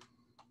that?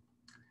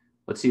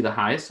 Let's see the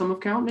highest sum of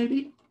count,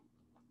 maybe?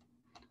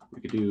 We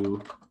could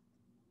do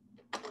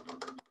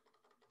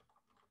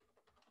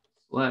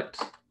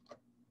select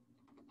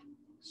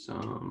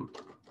sum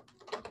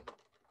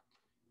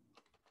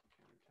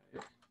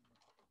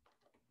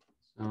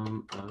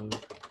of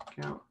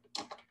count,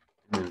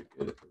 and then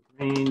we could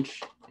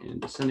arrange in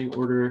descending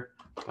order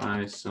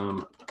by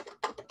sum.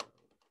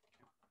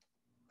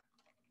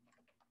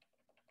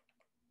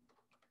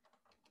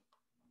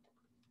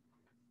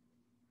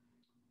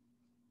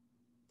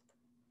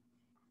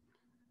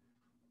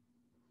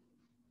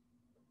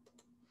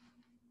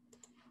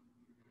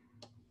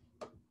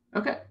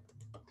 Okay,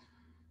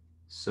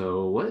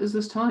 so what is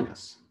this telling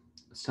us?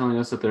 It's telling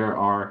us that there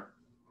are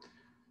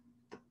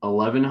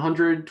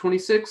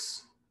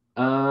 1,126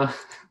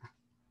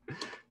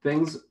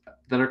 things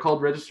that are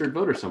called registered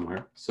voters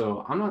somewhere.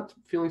 So I'm not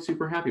feeling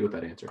super happy with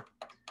that answer.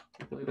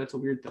 I feel like that's a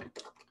weird thing.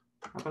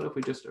 How about if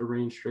we just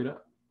arrange straight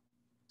up?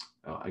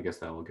 Oh, I guess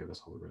that will give us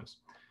whole rows.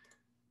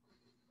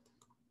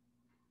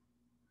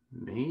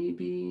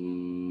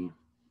 Maybe,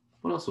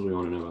 what else do we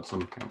want to know about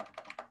sum of count?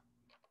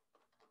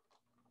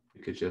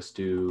 We could just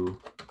do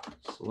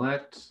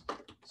select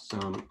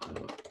sum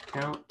of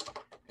count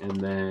and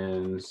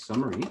then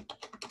summary.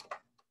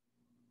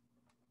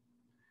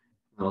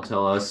 That'll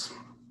tell us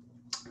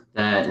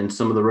that in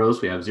some of the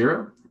rows we have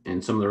 0, in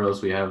some of the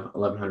rows we have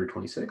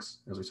 1,126,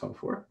 as we saw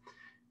before,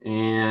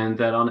 and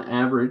that on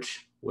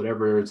average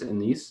whatever is in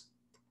these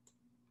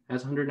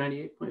has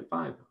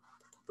 198.5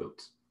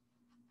 votes.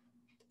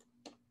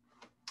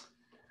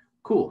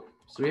 Cool.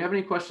 So do we have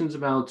any questions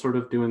about sort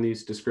of doing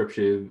these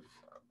descriptive,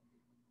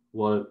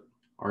 what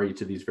are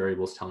each of these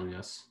variables telling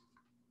us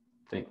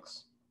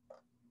things?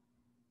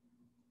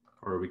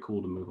 Or are we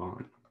cool to move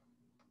on?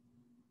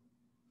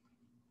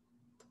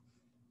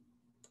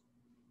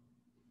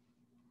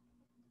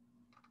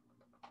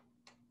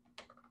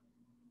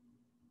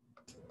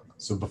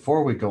 So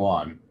before we go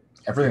on,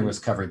 everything was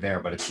covered there,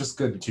 but it's just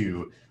good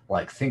to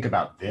like think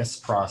about this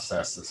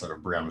process that sort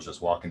of Breon was just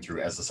walking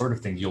through as the sort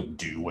of thing you'll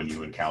do when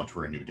you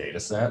encounter a new data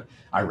set.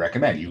 I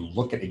recommend you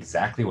look at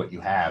exactly what you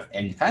have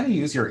and you kind of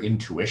use your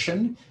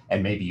intuition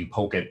and maybe you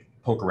poke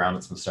around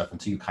at some stuff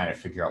until you kind of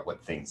figure out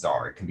what things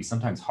are. It can be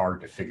sometimes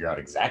hard to figure out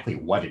exactly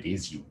what it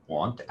is you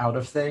want out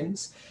of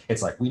things.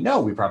 It's like, we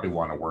know we probably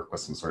want to work with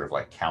some sort of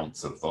like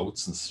counts of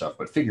votes and stuff,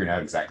 but figuring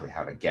out exactly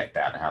how to get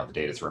that and how the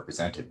data is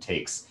represented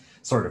takes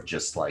sort of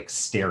just like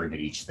staring at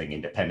each thing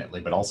independently,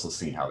 but also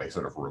seeing how they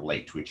sort of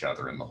relate to each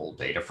other in the whole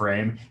data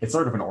frame. It's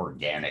sort of an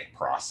organic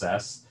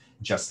process,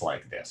 just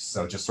like this.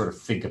 So just sort of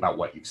think about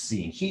what you've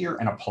seen here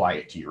and apply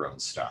it to your own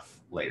stuff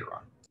later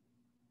on.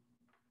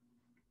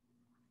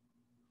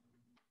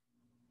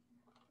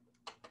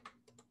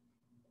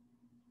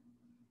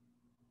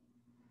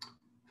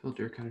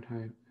 Filter, counter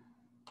type,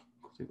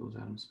 equals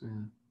Adam Smith,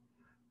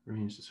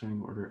 arrange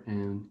descending order,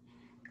 and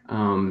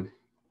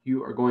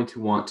you are going to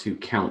want to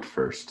count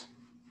first.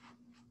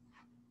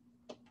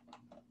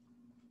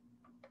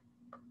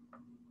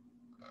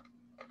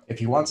 If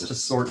he wants to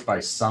sort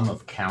by sum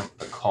of count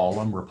the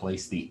column,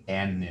 replace the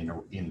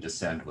n in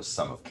descend with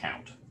sum of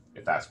count,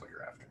 if that's what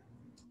you're after.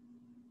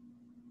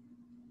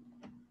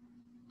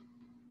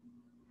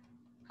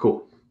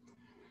 Cool.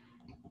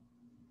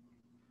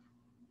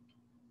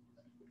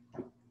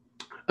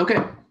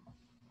 Okay.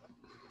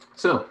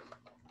 So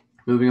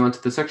moving on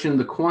to the section,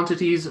 the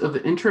quantities of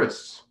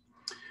interest.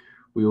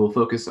 We will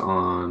focus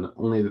on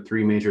only the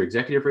 3 major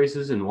executive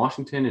races in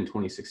Washington in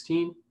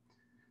 2016.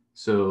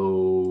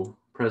 So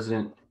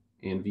president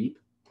and VP,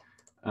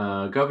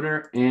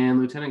 governor and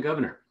lieutenant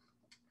governor.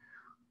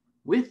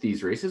 With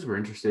these races, we're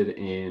interested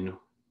in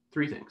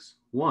 3 things.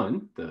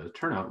 1, the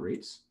turnout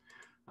rates.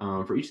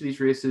 For each of these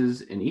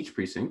races in each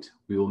precinct,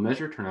 we will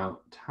measure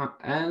turnout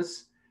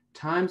as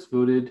times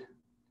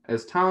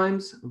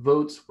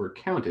votes were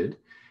counted,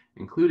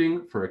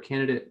 including for a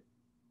candidate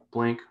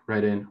blank,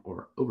 write-in,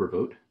 or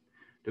overvote,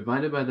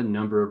 divided by the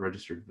number of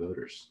registered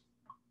voters.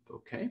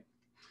 Okay.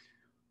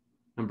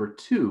 Number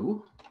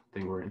 2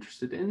 thing we're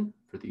interested in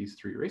for these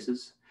 3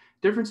 races,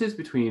 differences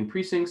between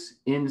precincts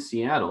in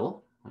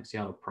Seattle, like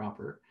Seattle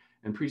proper,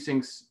 and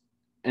precincts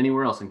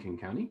anywhere else in King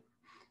County.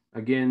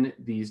 Again,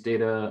 these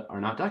data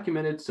are not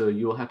documented, so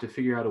you will have to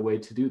figure out a way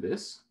to do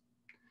this.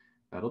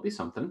 That'll be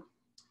something.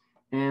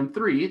 And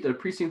 3, the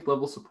precinct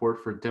level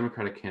support for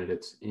Democratic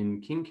candidates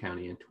in King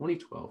County in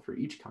 2012 for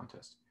each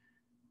contest.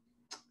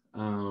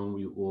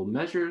 We will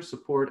measure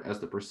support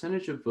as the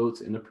percentage of votes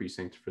in the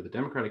precinct for the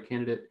Democratic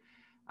candidate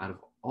out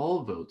of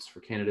all votes for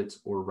candidates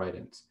or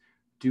write-ins.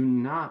 Do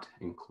not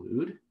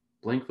include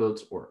blank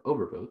votes or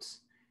overvotes.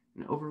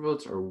 And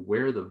overvotes are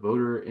where the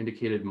voter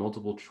indicated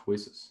multiple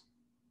choices.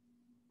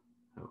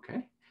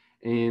 Okay.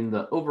 And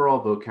the overall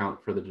vote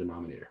count for the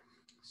denominator.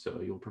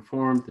 So you'll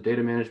perform the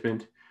data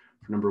management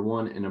for number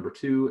 1 and number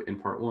 2 in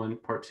part 1.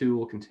 Part 2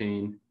 will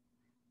contain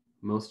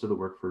most of the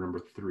work for number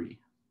 3.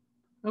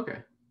 Okay.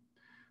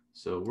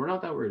 So we're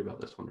not that worried about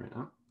this one right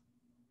now,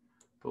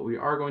 but we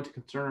are going to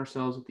concern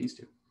ourselves with these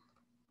 2.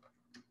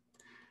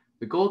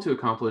 The goal to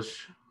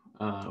accomplish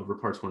over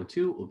parts 1 and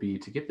 2 will be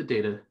to get the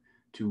data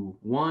to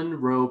 1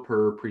 row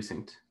per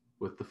precinct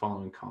with the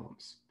following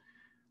columns.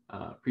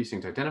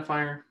 Precinct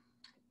identifier,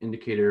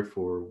 indicator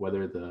for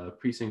whether the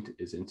precinct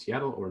is in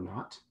Seattle or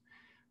not.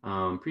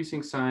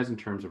 Precinct size in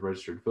terms of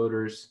registered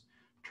voters,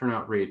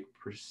 turnout rate,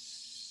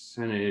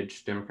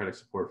 percentage, Democratic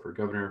support for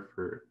governor,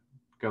 for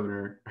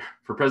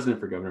president,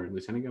 for governor, and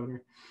lieutenant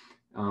governor.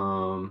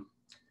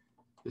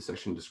 This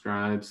section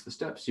describes the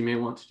steps you may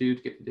want to do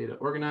to get the data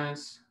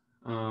organized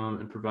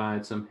and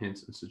provide some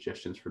hints and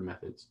suggestions for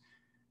methods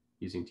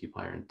using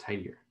tplyr and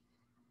tidier.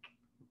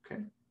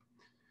 Okay,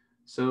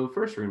 so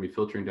first we're going to be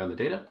filtering down the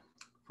data.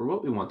 For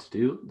what we want to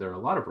do, there are a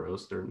lot of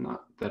rows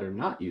that are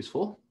not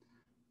useful,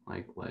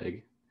 like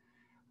leg.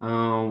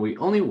 We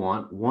only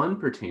want 1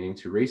 pertaining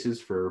to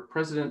races for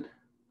president,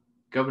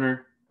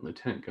 governor, and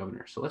lieutenant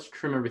governor. So let's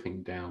trim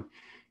everything down.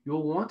 You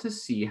will want to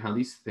see how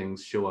these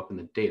things show up in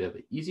the data.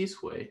 The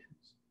easiest way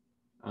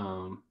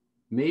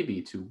may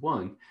be to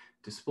 1,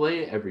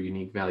 display every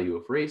unique value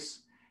of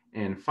race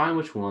and find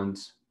which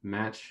ones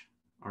match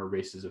our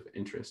races of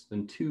interest.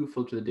 Then 2,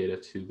 filter the data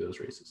to those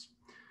races.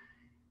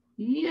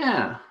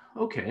 Yeah,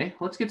 okay,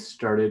 let's get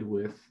started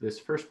with this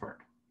first part.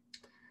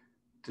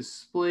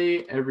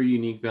 Display every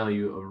unique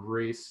value of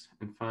race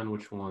and find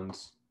which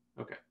ones.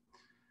 Okay,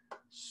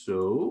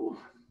 so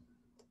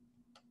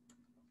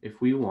if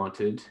we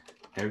wanted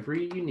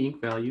every unique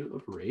value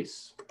of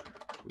race,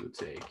 we would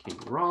say king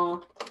raw,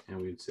 and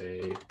we would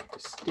say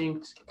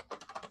distinct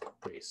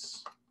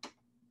race.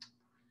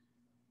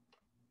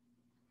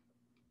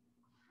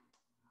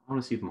 I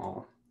want to see them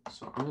all.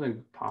 So I'm going to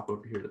pop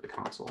over here to the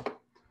console.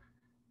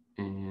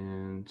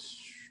 And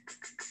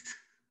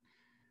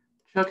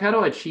Chuck, how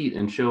do I cheat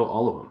and show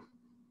all of them?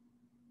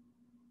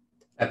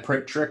 That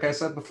print trick I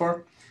said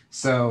before.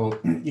 So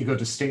you go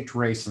distinct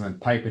race and then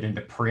pipe it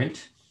into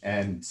print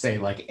and say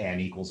like n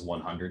equals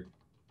 100.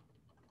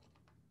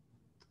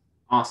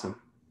 Awesome.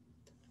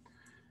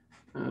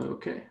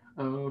 Okay.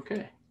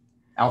 Okay.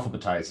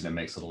 Alphabetizing it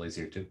makes it a little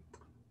easier too.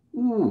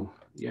 Ooh,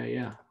 yeah,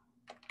 yeah.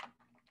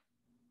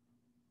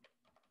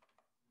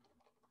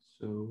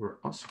 So we're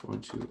also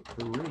going to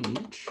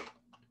arrange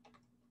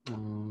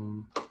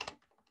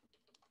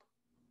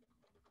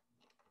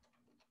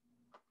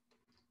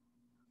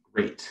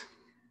rate.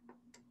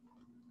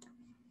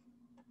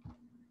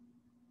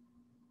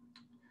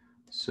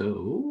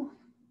 So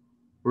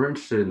we're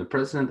interested in the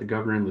president, the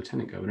governor, and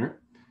lieutenant governor.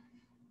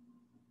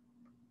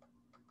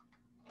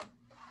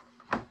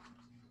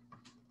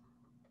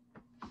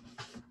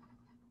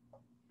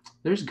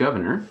 There's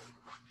governor.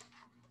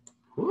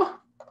 Whoa.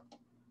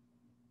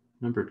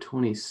 Number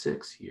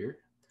 26 here.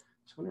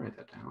 So I'm going to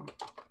write that down.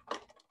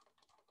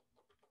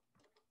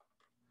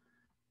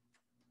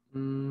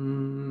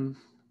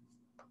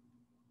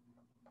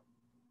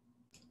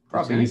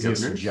 Probably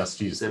easiest to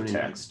just use the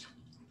text.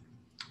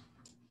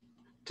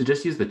 To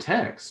just use the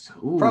text?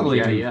 Ooh, Probably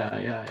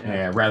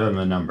yeah, rather than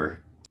the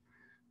number.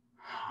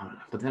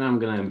 But then I'm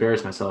going to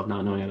embarrass myself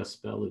not knowing how to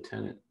spell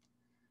lieutenant.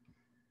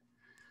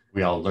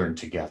 We all learn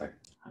together.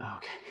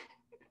 Okay.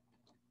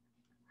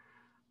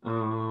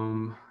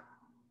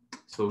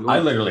 So I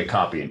literally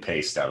copy and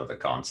paste out of the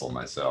console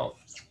myself.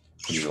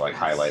 You like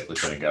highlight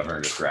lieutenant governor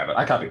and just grab it.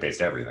 I copy and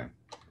paste everything.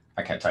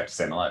 I can't type to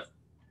save my life.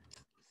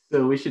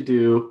 So we should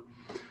do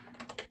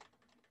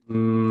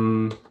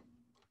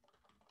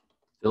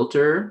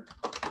filter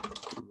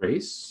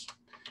race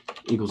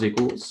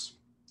equals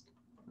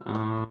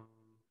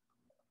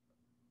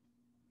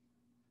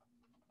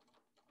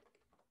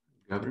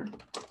governor,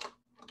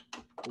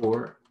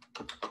 or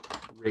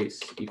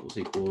race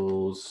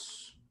equals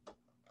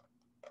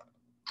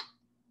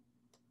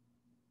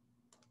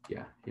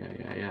yeah.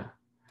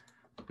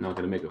 I'm not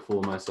gonna make a fool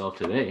of myself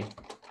today.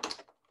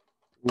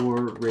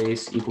 Or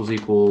race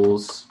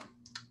equals.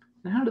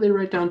 And how do they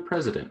write down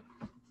president?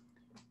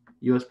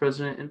 U.S.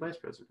 president and vice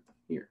president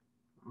here.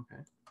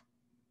 Okay.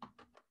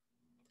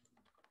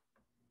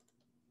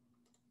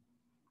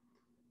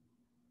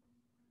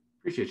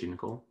 Appreciate you,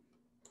 Nicole.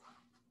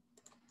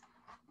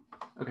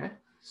 Okay,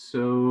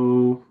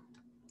 so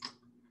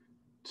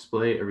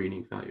display a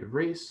unique value of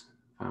race,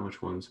 find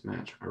which ones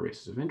match our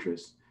races of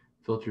interest,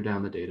 filter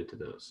down the data to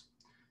those.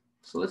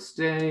 So let's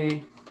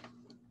say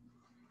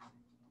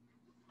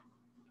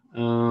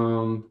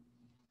King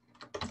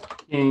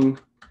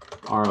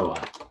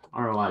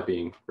ROI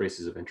being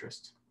races of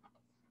interest.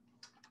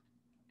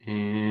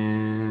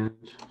 And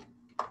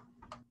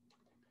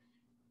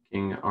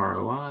King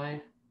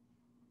ROI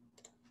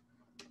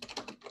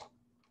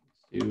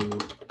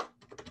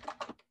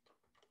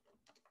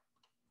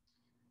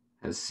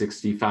has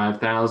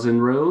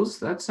 65,000 rows.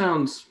 That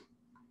sounds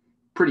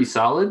pretty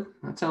solid.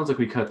 That sounds like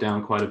we cut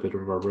down quite a bit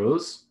of our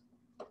rows,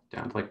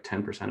 down to like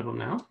 10% of them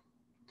now.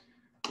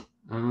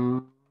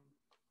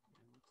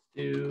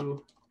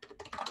 Do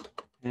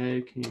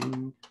head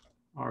King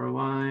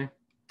ROI.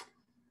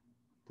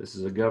 This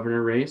is a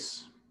governor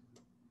race.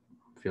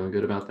 Feeling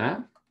good about that.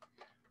 I'm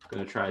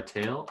going to try a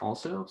tail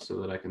also so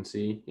that I can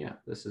see, yeah,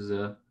 this is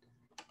a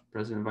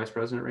president and vice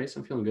president race.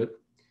 I'm feeling good.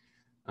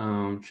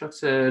 Chuck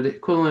said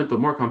equivalent but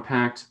more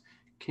compact.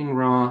 King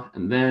raw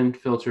and then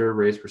filter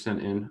race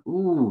percent in.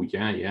 Ooh,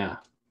 yeah.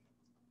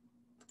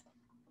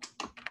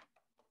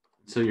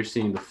 So you're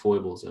seeing the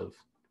foibles of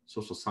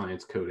social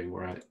science coding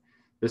where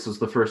this was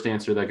the first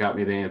answer that got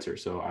me the answer.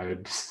 So I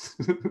would.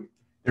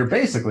 They're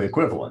basically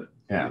equivalent.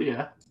 Yeah.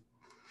 Yeah.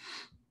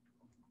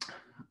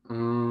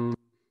 Cool.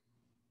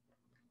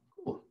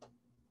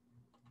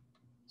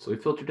 So we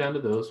filtered down to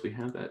those. We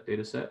have that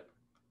data set.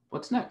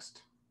 What's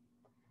next?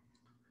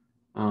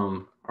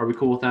 Are we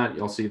cool with that?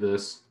 Y'all see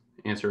this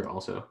answer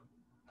also?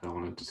 I don't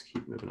want to just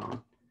keep moving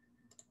on.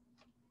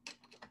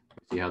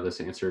 See how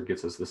this answer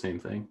gets us the same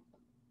thing?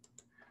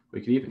 We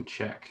could even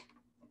check.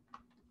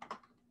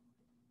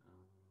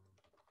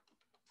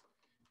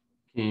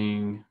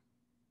 King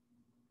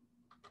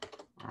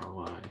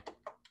ROI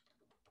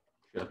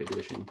Chuck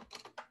addition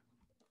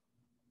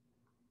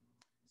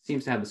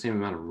seems to have the same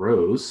amount of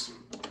rows,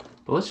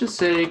 but let's just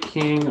say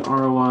King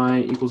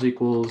ROI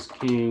equals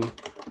King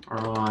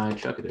ROI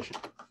Chuck addition.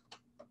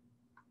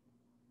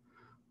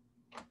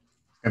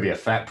 It's gonna be a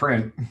fat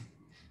print.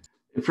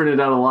 It printed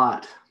out a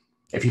lot.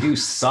 If you do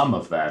some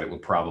of that, it will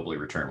probably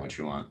return what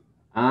you want.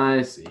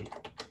 I see.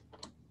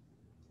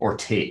 Or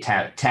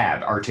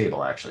tab, our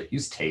table actually.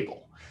 Use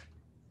table.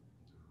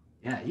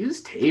 Yeah,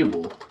 use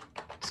table.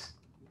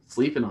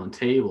 Sleeping on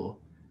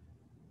table.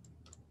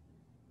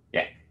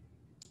 Yeah.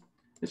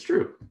 It's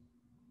true.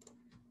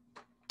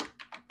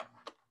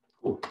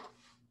 Cool.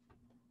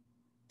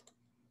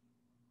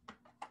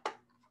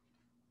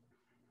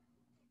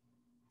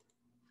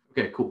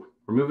 Okay, cool.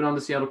 We're moving on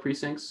to Seattle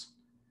precincts.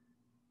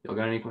 Y'all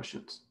got any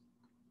questions?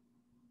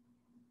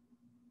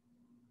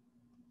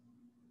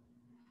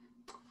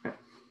 Okay.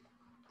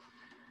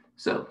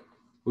 So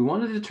we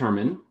want to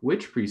determine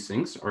which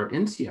precincts are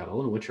in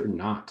Seattle and which are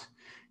not.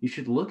 You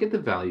should look at the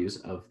values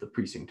of the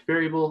precinct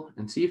variable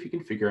and see if you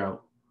can figure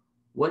out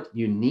what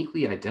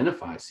uniquely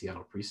identifies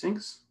Seattle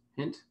precincts.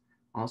 Hint,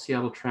 all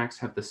Seattle tracts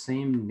have the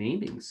same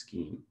naming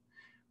scheme,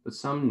 but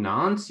some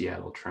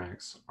non-Seattle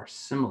tracts are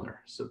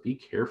similar, so be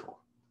careful.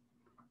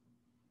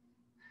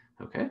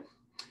 Okay.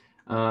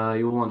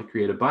 You will want to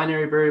create a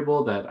binary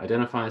variable that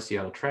identifies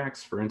Seattle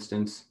tracts, for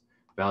instance,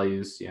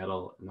 values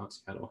Seattle and not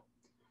Seattle.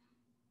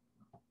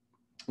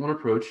 One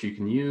approach you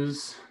can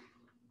use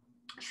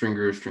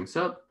stringer string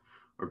sub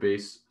or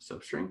base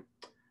substring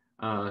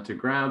to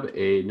grab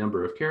a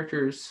number of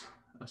characters,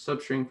 a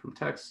substring from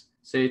text,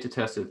 say to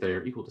test if they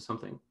are equal to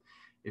something.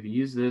 If you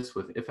use this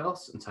with if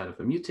else inside of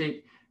a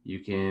mutate, you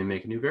can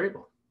make a new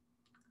variable.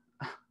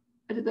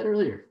 I did that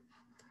earlier.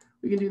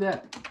 We can do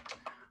that.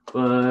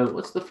 But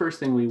what's the first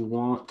thing we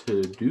want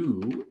to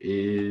do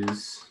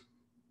is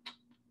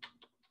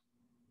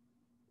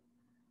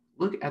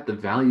look at the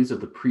values of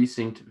the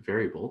precinct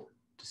variable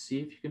to see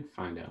if you can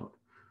find out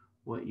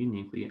what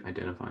uniquely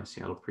identifies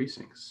Seattle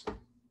precincts.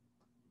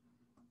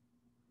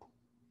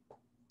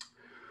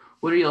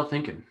 What are y'all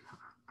thinking?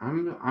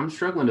 I'm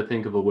struggling to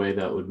think of a way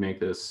that would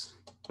make this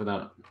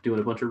without doing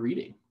a bunch of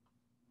reading.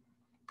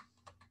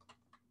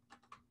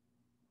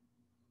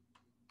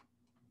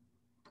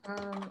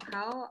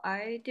 How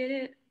I did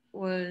it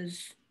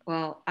was,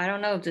 well, I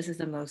don't know if this is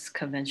the most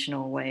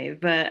conventional way,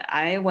 but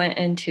I went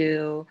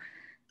into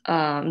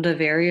the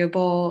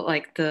variable,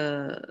 like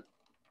the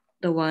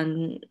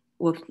one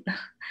with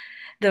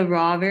the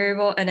raw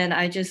variable, and then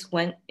I just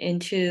went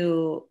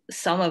into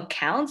sum of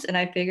counts, and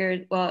I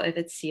figured, well, if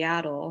it's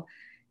Seattle,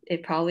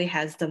 it probably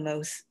has the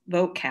most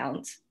vote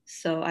counts.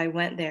 So I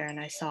went there and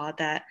I saw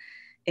that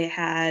it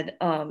had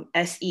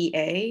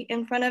SEA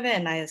in front of it,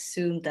 and I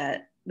assumed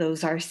that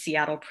those are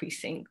Seattle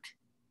precinct.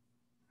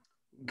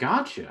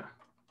 Gotcha.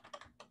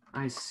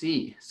 I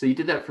see. So you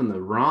did that from the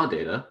raw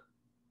data.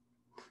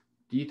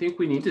 Do you think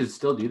we need to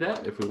still do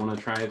that if we want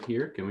to try it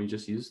here? Can we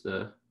just use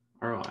the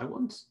ROI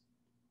ones?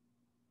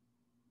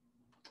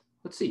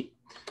 Let's see.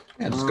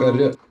 Yeah, just go ahead and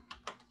do it.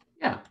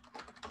 Yeah.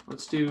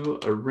 Let's do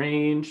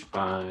arrange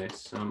by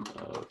sum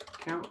of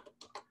count.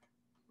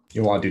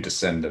 You want to do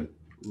descendant.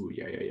 Ooh,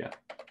 yeah.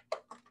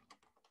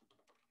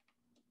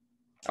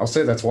 I'll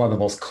say that's one of the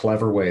most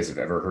clever ways I've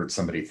ever heard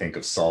somebody think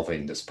of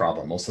solving this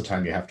problem. Most of the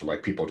time you have to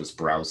like people just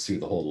browse through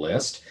the whole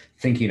list.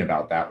 Thinking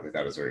about that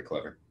is very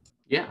clever.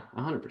 Yeah,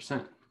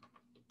 100%.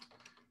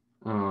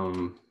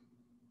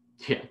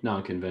 Yeah,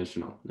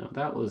 non-conventional. No,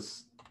 that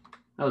was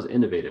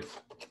innovative.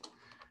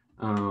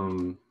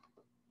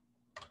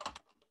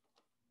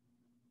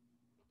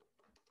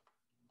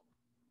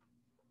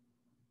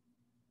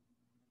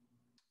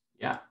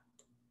 Yeah.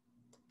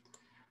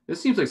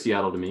 This seems like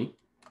Seattle to me.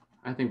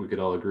 I think we could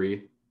all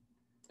agree.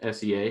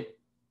 SEA,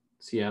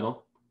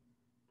 Seattle.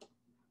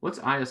 What's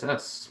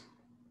ISS?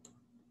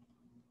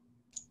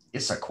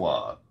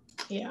 Issaquah.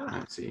 Yeah.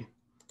 I see.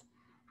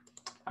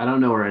 I don't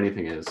know where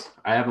anything is.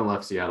 I haven't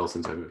left Seattle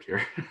since I moved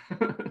here.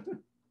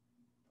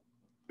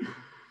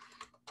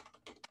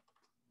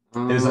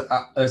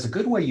 There's a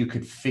good way you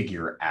could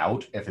figure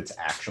out if it's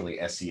actually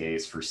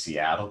SEAs for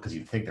Seattle, because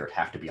you'd think there'd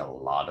have to be a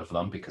lot of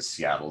them, because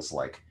Seattle's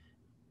like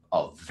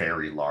a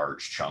very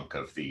large chunk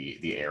of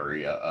the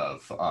area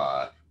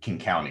of King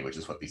County, which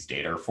is what these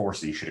data are for.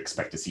 So you should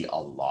expect to see a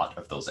lot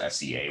of those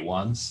SEA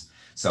ones.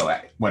 So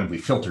when we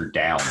filter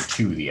down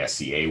to the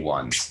SEA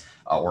ones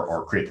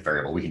or create the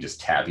variable, we can just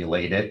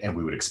tabulate it, and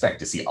we would expect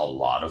to see a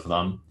lot of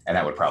them. And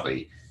that would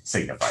probably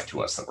signify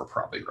to us that we're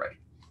probably right.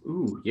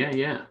 Ooh,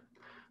 yeah.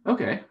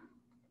 Okay.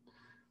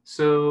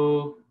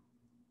 So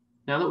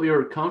now that we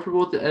are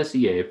comfortable with the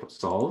SEA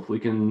solve, we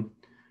can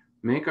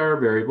make our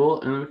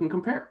variable and then we can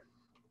compare.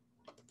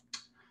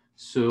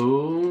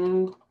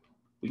 So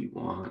we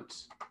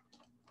want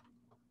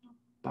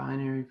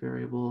binary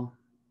variable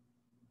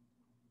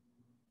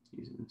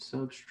using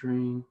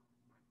substring.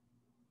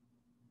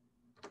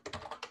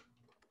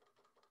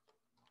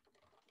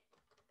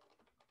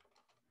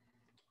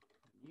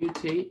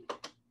 Mutate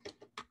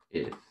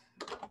if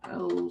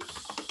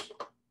else.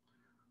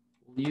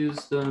 We'll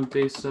use the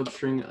base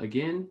substring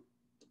again.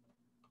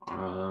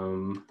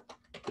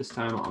 This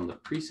time on the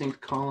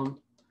precinct column.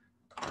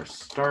 Our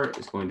start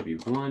is going to be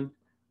 1.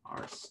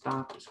 Our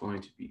stop is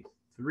going to be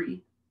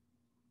 3.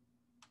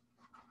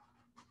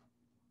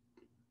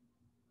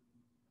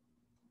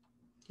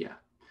 Yeah.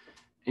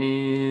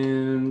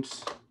 And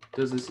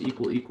does this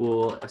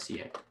equal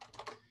SEA?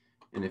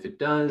 And if it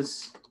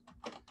does,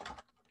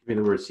 give me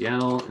the word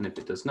Seattle. And if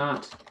it does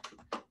not,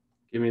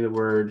 give me the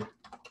word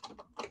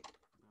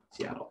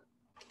Seattle.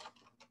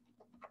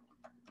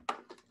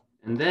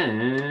 And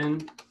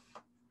then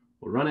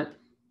we'll run it.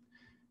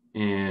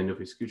 And if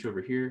we scooch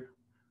over here,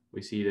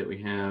 we see that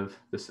we have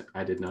this.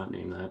 I did not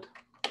name that.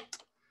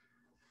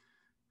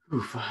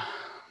 Oof.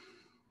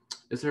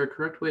 is there a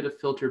correct way to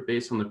filter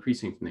based on the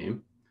precinct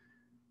name?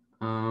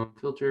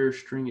 Filter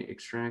string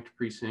extract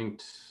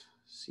precinct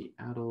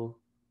Seattle.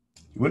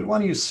 You wouldn't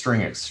want to use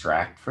string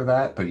extract for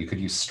that, but you could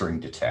use string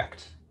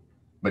detect.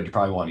 But you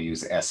probably want to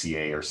use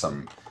SEA or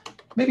some,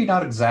 maybe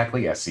not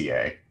exactly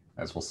SEA,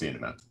 as we'll see in a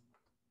minute.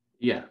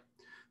 Yeah.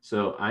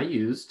 So I'm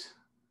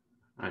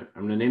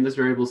going to name this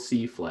variable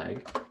C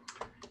flag.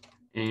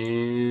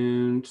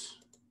 And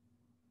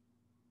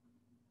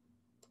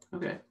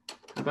okay,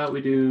 how about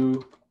we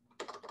do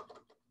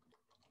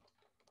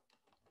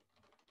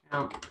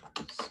count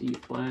C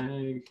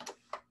flag.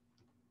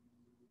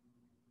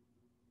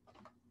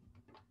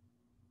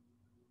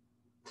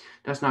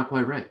 That's not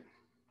quite right.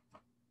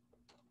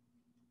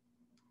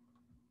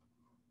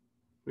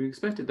 We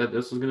expected that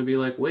this was going to be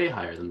like way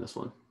higher than this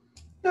one.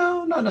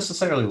 No, not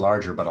necessarily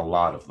larger, but a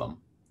lot of them.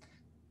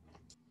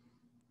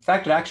 In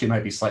fact, it actually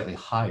might be slightly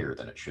higher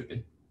than it should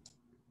be.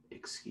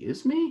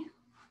 Excuse me?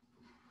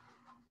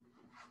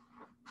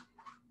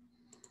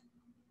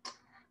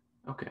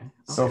 Okay.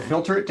 So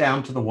filter it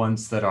down to the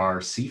ones that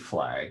are C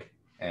flag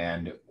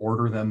and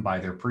order them by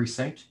their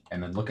precinct,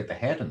 and then look at the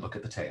head and look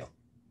at the tail.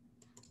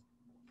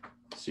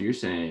 So you're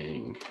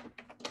saying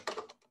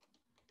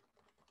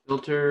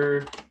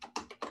filter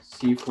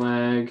C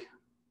flag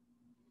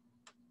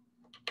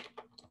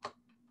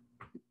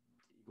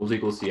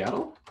equals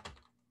Seattle?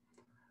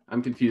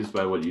 I'm confused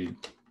by what you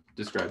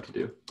described to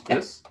do.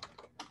 This.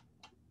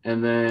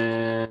 And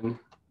then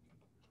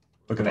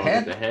look at the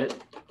head,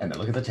 and then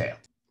look at the tail.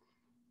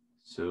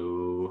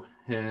 So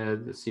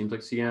head, that seems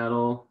like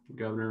Seattle,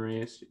 governor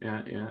race.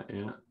 Yeah.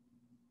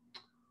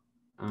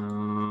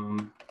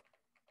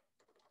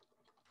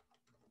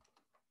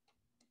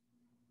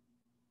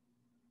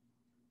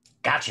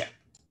 Gotcha.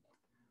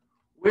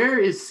 Where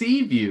is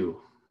Seaview?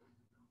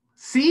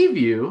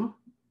 Seaview?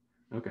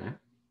 Okay.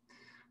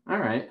 All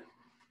right.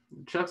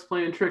 Chuck's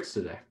playing tricks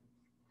today.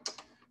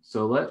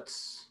 So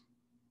let's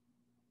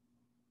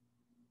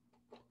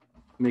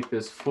make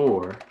this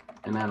 4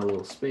 and add a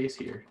little space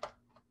here.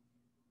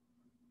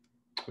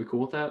 We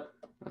cool with that?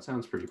 That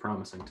sounds pretty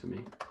promising to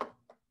me.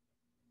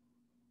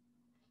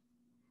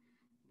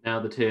 Now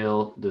the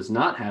tail does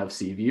not have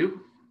Seaview.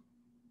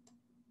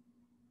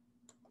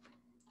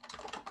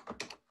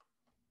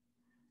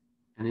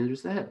 And neither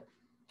does the head.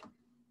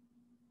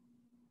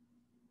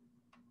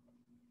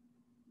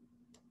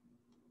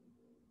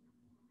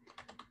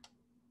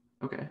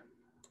 Okay.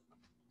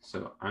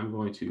 So I'm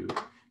going to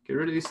get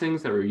rid of these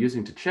things that we're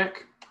using to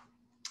check.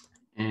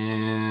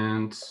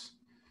 And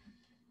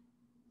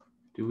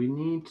do we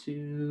need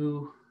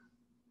to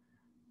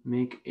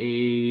make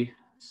a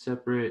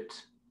separate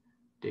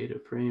data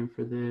frame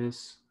for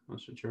this?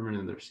 Let's determine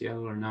if they're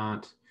Seattle or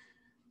not.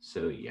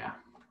 So yeah,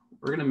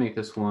 we're going to make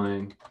this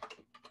one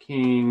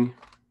king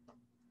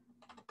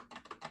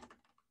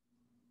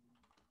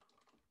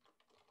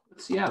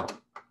with Seattle,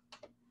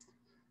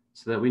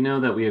 so that we know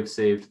that we have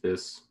saved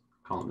this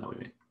column that we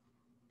made.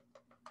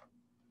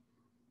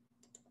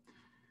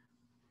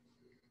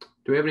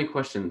 Do we have any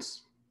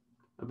questions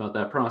about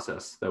that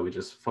process that we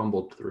just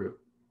fumbled through?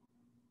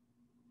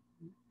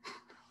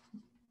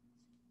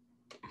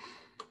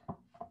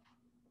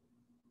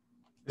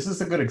 This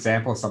is a good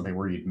example of something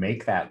where you'd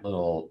make that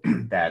little,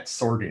 that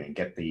sorting and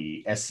get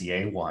the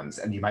SCA ones,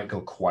 and you might go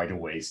quite a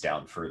ways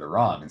down further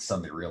on and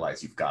suddenly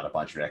realize you've got a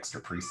bunch of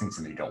extra precincts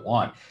and you don't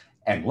want.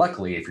 And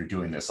luckily, if you're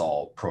doing this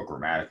all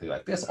programmatically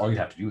like this, all you'd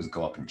have to do is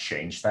go up and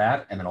change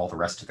that, and then all the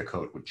rest of the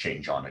code would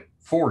change on it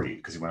for you,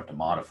 because you wouldn't have to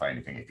modify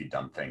anything if you'd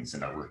done things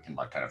in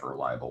like kind of a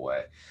reliable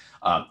way.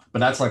 But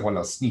that's like one of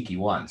those sneaky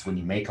ones. When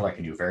you make like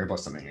a new variable,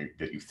 something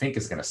that you think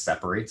is going to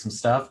separate some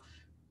stuff,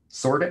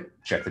 sort it,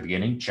 check the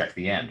beginning, check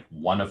the end.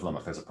 One of them,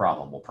 if there's a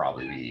problem, will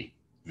probably be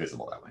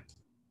visible that way.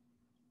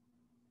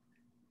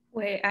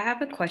 Wait, I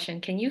have a question.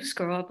 Can you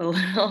scroll up a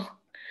little?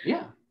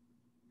 Yeah.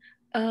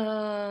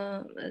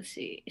 Let's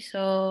see.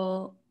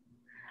 So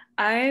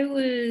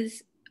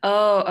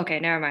okay,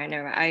 never mind.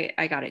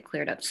 I got it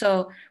cleared up.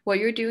 So what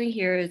you're doing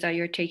here is that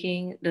you're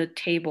taking the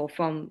table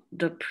from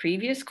the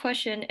previous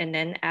question and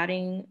then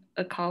adding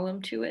a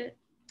column to it?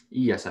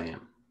 Yes, I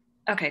am.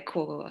 Okay,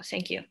 cool.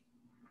 Thank you.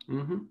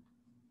 Mm-hmm.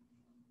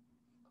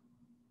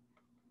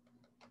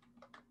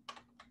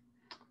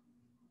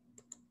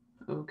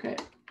 Okay.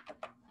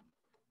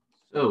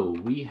 So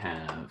we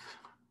have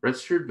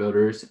registered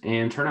voters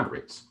and turnout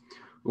rates.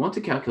 We want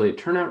to calculate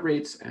turnout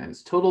rates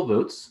as total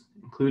votes,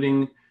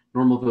 including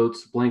normal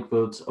votes, blank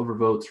votes,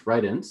 overvotes,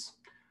 write-ins,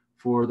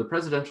 for the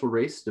presidential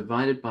race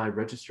divided by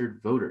registered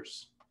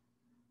voters.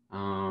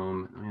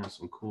 I have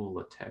some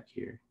cool tech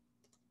here.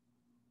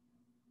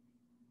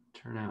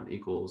 Turnout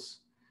equals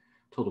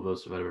total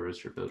votes divided by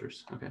registered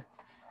voters. Okay.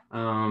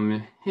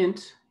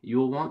 Hint,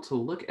 you'll want to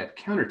look at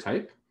counter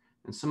type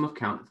and sum of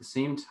count at the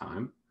same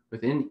time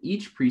within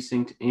each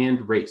precinct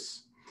and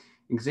race.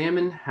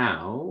 Examine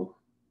how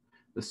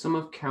the sum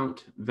of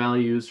count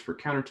values for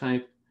counter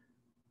type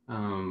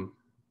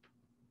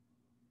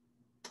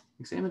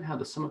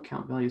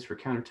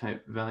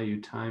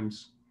value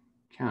times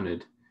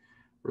counted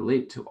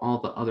relate to all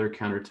the other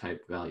counter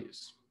type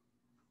values.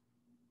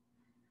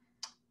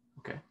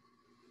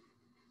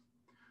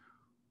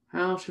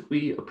 how should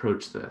we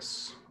approach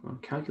this? Well,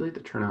 calculate the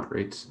turnout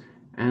rates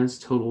as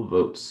total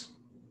votes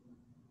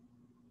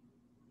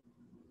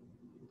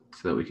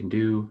so that we can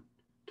do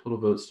total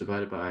votes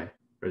divided by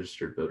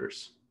registered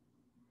voters.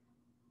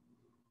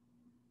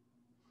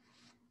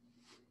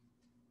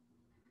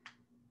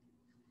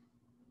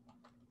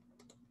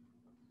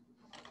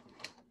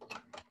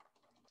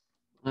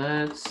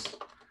 Let's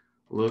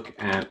look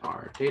at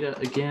our data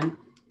again.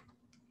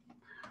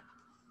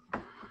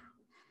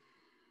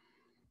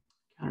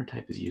 Counter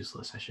type is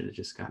useless. I should have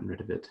just gotten rid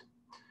of it.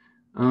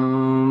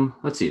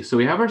 Let's see. So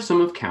we have our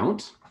sum of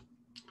count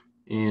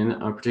in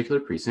a particular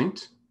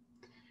precinct.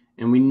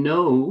 And we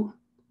know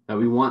that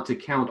we want to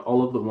count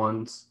all of the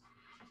ones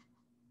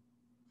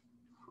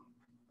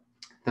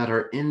that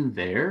are in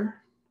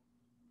there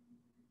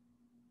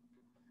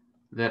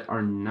that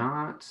are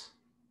not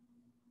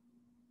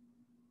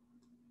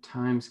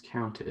times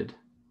counted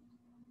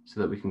so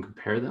that we can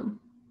compare them.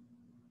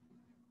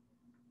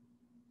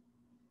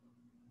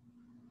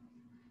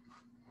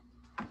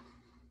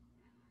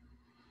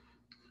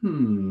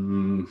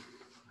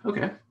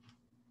 Okay.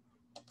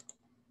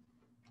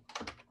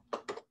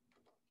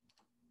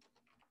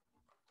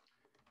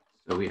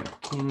 So we have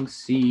King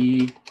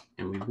C,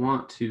 and we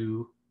want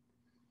to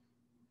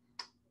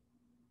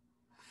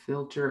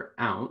filter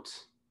out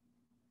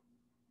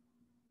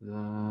you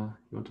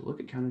want to look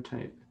at counter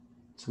type,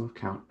 sum of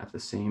count at the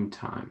same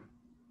time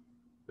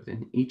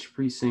within each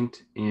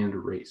precinct and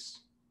race.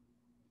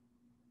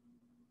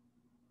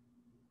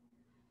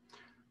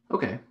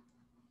 Okay,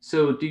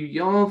 so do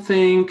y'all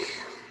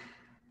think,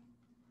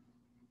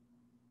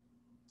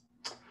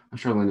 I'm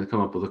struggling to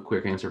come up with a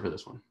quick answer for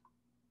this one.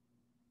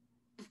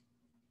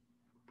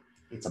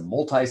 It's a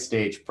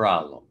multi-stage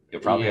problem.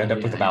 You'll probably end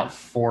up with about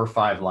 4 or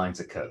 5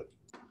 lines of code.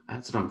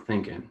 That's what I'm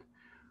thinking.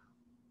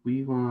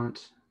 We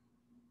want,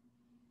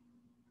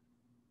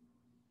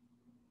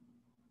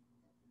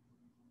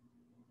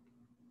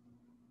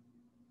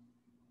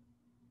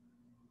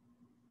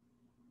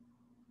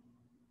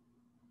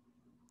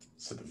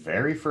 so the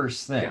very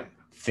first thing,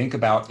 think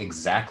about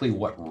exactly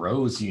what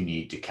rows you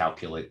need to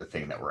calculate the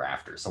thing that we're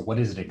after. So what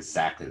is it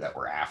exactly that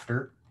we're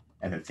after?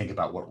 And then think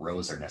about what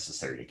rows are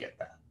necessary to get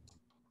that.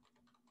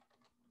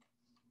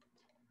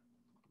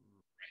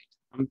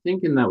 I'm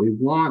thinking that we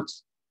want,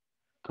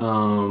 I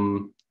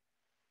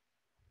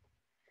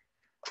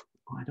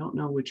don't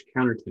know which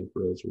counter type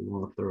rows we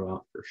want to throw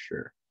out for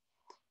sure.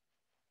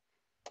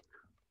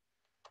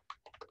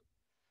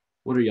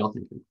 What are y'all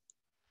thinking?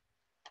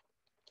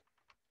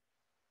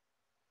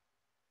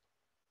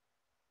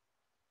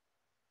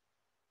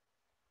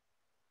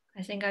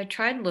 I think I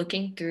tried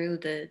looking through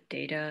the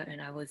data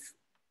and I was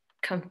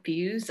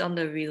confused on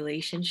the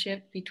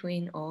relationship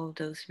between all of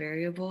those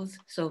variables.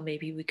 So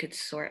maybe we could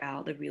sort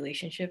out the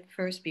relationship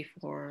first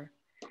before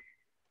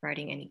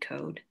writing any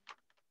code.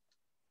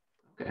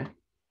 Okay.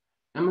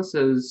 Emma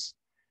says,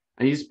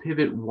 I use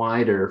pivot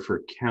wider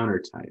for counter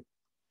type.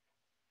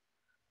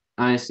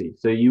 I see.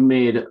 So you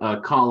made a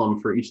column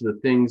for each of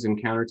the things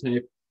in counter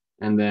type,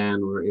 and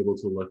then we're able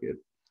to look at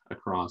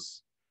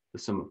across the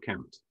sum of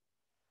count.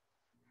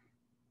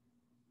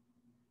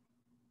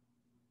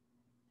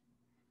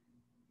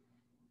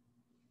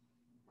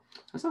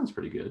 That sounds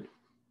pretty good.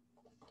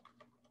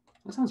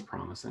 That sounds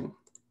promising.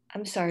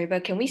 I'm sorry,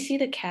 but can we see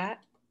the cat?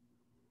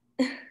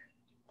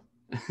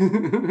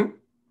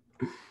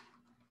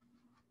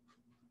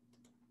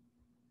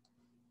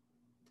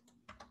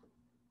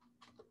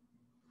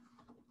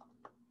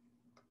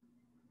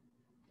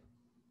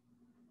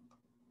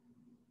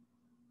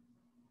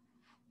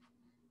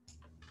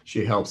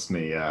 She helps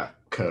me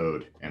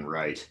code and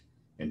write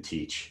and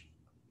teach.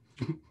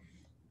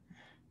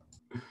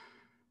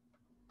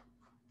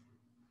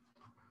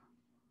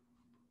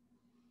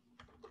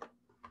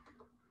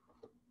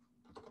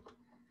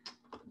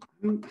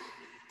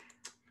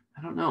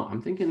 I don't know.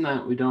 I'm thinking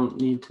that we don't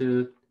need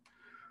to,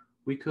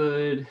 we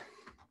could.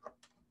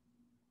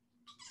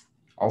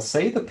 I'll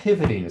say the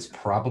pivoting is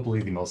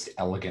probably the most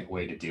elegant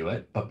way to do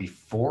it, but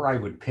before I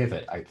would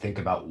pivot, I'd think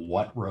about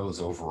what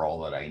rows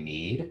overall that I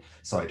need,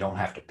 so I don't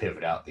have to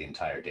pivot out the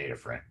entire data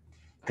frame.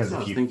 Because I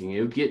was thinking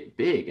it would get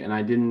big, and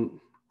I didn't.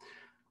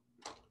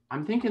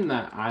 I'm thinking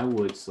that I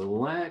would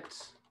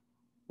select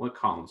what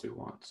columns we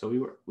want. So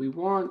we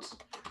want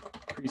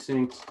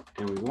precinct,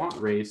 and we want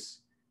race,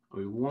 and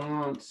we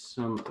want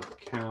sum of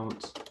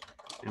count,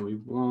 and we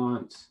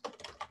want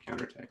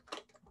counter type.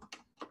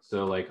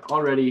 So like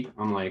already,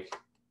 I'm like,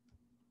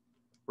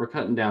 we're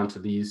cutting down to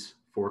these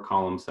 4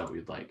 columns that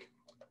we'd like.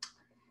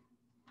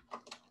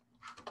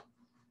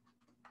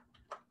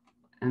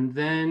 And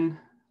then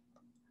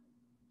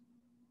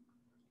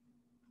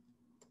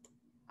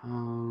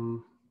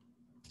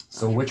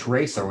so which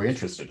race are we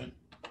interested in?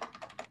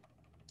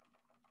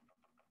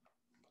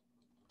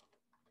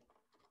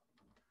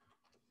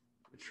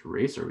 Which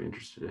race are we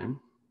interested in?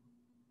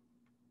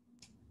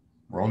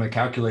 We're only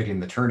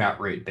calculating the turnout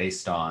rate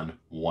based on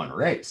one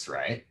race,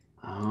 right?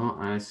 Oh,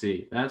 I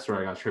see. That's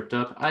where I got tripped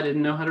up. I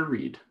didn't know how to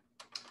read.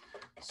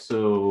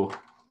 So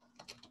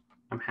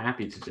I'm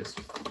happy to just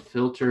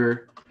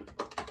filter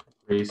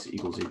race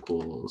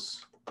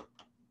equals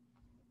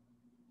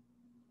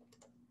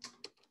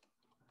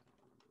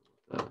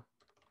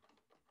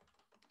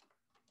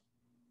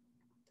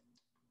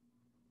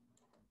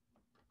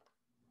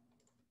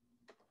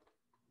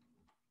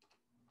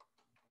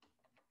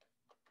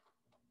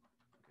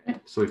okay,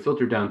 so we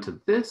filter down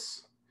to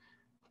this,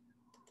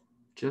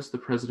 just the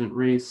president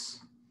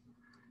race,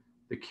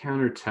 the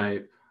counter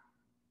type.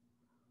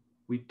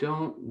 We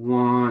don't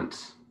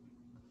want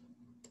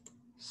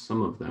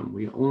some of them.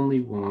 We only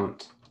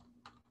want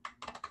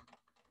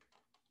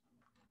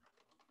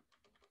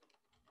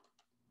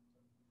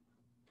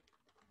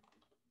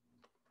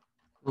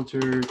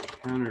filter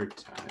counter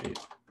type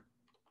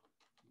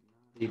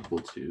equal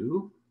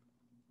to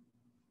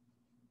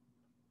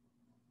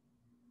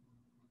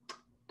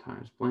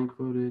times blank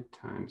voted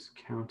times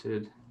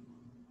counted.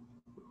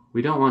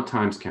 We don't want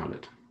times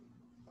counted.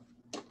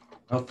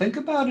 Well, think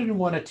about it in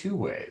one of two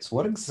ways.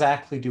 What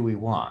exactly do we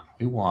want?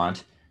 We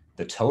want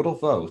the total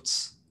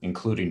votes,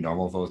 including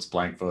normal votes,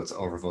 blank votes,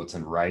 overvotes,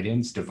 and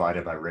write-ins,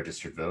 divided by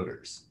registered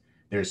voters.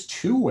 There's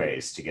two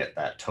ways to get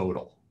that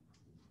total.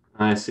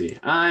 I see,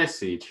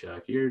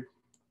 Chuck. You're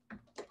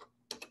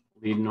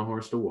leading a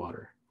horse to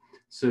water.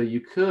 So you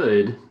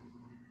could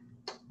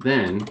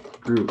then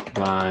group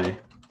by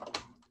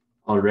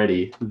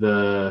already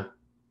the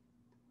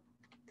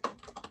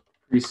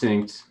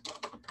precinct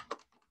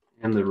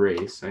and the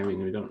race. I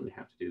mean, we don't really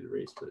have to do the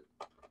race, but,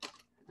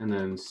 and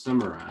then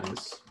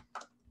summarize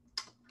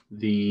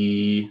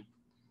the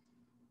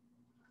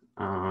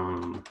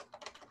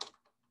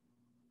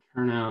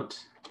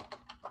turnout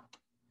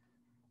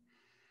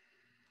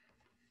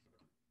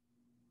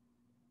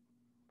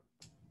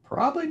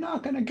Probably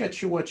not going to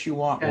get you what you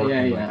want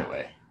working right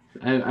away.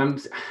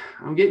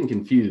 I'm getting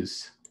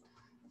confused.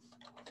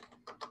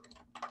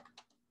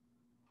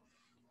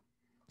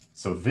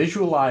 So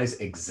visualize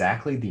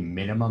exactly the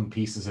minimum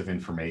pieces of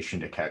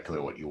information to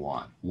calculate what you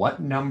want. What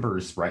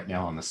numbers right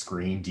now on the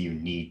screen do you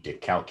need to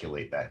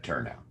calculate that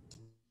turnout?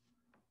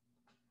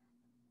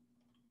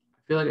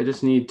 I feel like I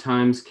just need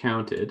times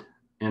counted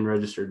and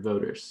registered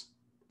voters.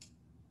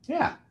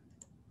 Yeah,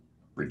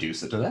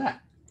 reduce it to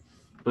that.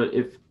 But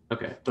if,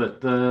 okay,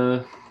 but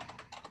the,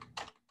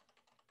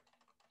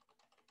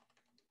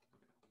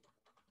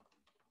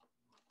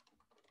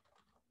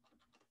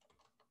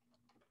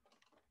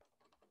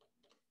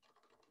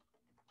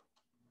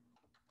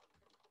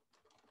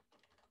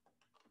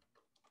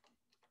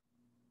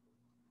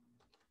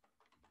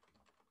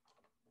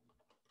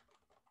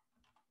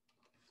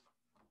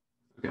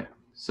 okay,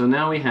 so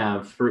now we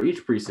have for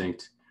each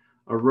precinct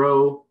a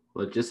row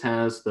that just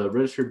has the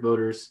registered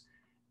voters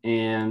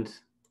and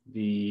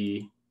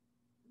the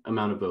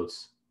amount of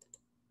votes.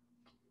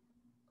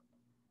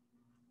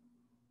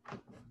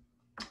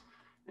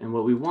 And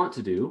what we want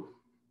to do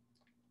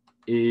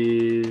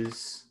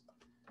is,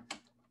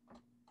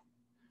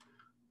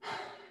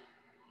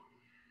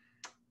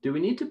 do we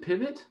need to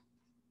pivot?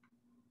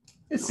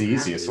 It's the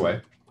easiest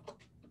way.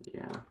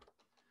 Yeah.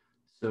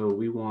 So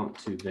we want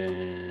to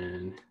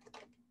then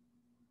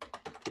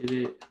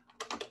pivot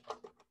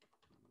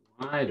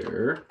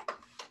wider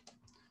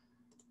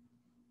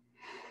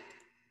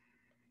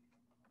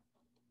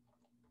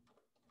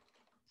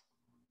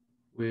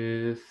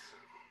with,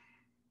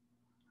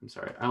 I'm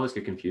sorry, I always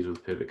get confused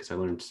with pivot because I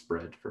learned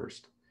spread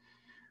first.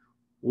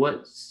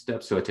 What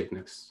steps do I take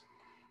next?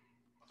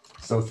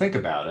 So think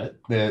about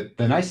it.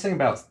 The nice thing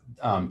about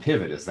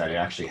pivot is that it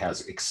actually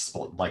has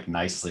like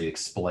nicely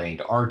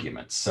explained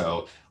arguments.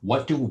 So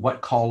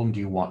what column do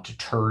you want to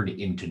turn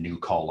into new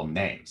column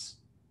names?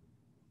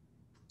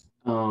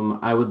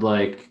 I would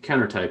like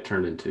counter type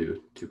turned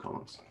into 2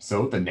 columns.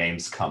 So the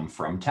names come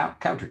from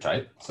counter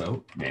type.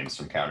 So names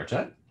from counter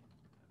type.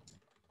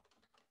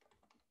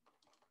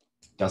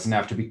 Doesn't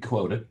have to be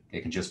quoted.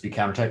 It can just be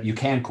counter type. You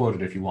can quote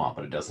it if you want,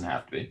 but it doesn't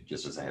have to be,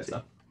 just as a heads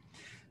up.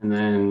 And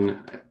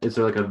then is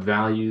there like a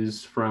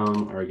values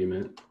from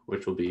argument,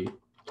 which will be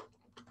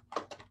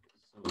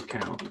some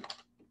count.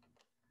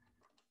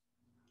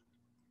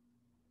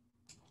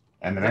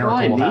 And the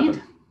miracle will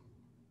happen.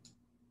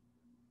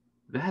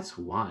 That's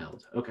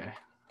wild. Okay.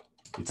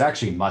 It's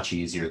actually much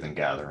easier than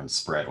gather and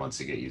spread once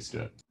you get used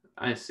to it.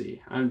 I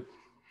see. I'm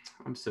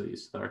so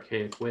used to the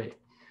archaic way.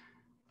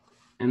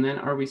 And then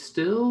are we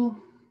still?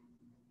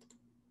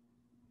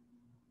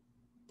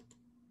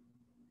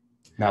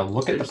 Now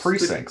look at the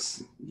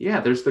precincts.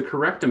 There's the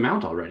correct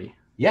amount already.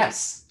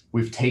 Yes,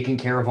 we've taken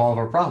care of all of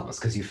our problems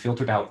because you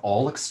filtered out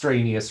all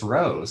extraneous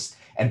rows.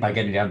 And by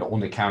getting down to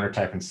only counter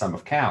type and sum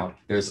of count,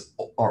 there's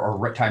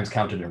or times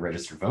counted and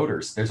registered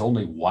voters, there's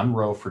only one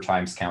row for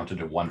times counted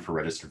and one for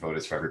registered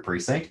voters for every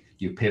precinct.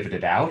 You pivot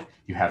it out,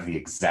 you have the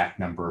exact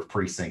number of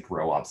precinct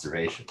row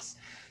observations.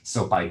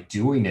 So by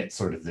doing it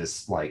sort of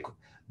this like,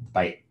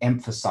 by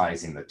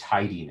emphasizing the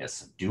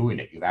tidiness of doing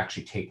it, you've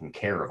actually taken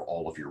care of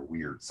all of your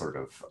weird sort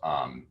of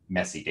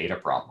messy data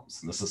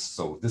problems. And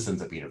this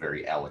ends up being a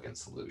very elegant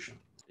solution.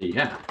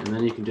 Yeah, and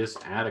then you can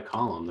just add a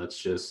column that's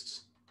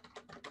just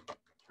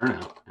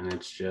turnout, and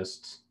it's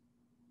just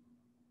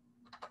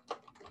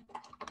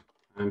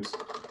times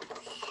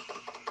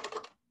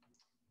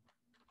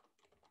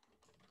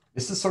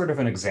this is sort of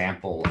an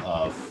example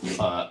of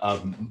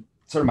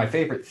sort of my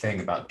favorite thing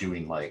about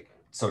doing like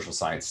social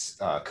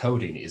science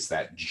coding is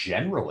that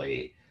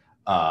generally,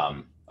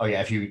 oh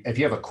yeah, if you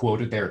have a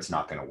quoted there, it's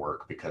not going to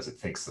work because it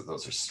thinks that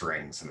those are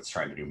strings and it's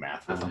trying to do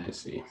math with them. I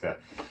see.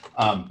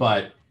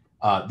 But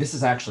this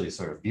is actually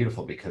sort of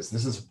beautiful because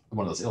this is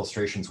one of those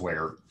illustrations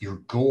where your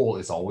goal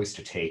is always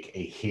to take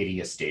a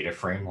hideous data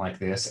frame like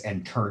this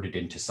and turn it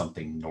into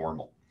something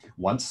normal.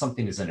 Once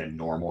something is in a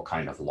normal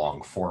kind of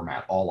long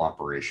format, all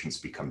operations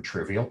become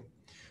trivial.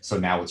 So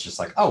now it's just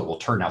like, oh, well,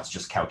 turn out it's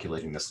just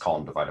calculating this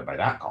column divided by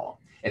that column.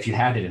 If you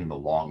had it in the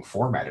long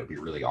format, it would be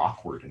really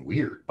awkward and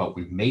weird, but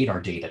we've made our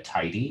data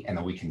tidy and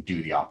then we can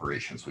do the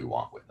operations we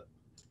want with it.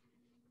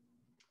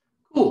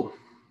 Cool.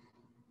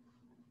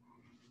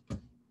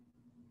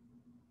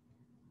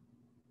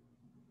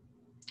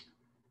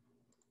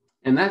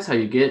 And that's how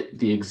you get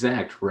the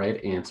exact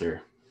right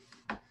answer.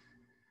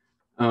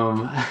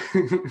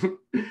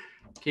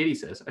 Katie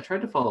says, I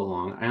tried to follow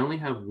along. I only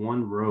have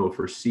one row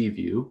for C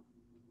view.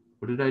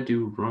 What did I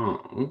do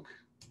wrong?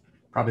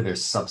 Probably their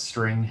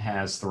substring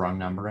has the wrong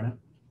number in it.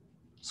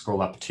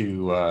 Scroll up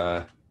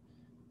to...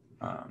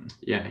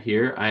 yeah,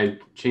 here I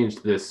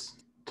changed this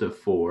to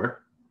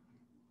 4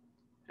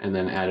 and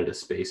then added a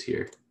space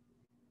here.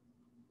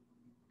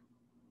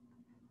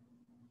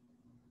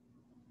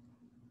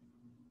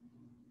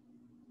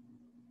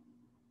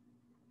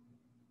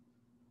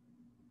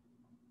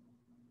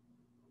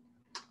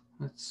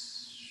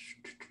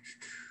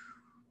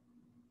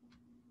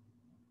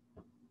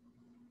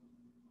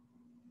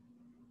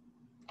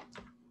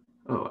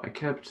 Oh, I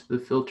kept the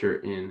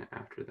filter in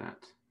after that.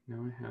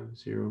 Now I have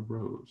 0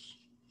 rows.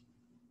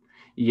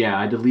 Yeah,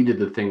 I deleted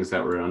the things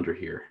that were under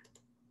here.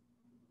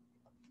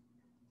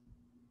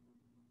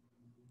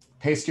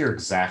 Paste your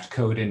exact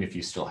code in if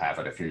you still have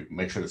it. If you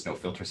make sure there's no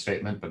filter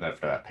statement, but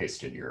after that,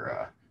 paste in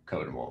your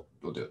code and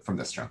we'll do it from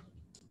this chunk.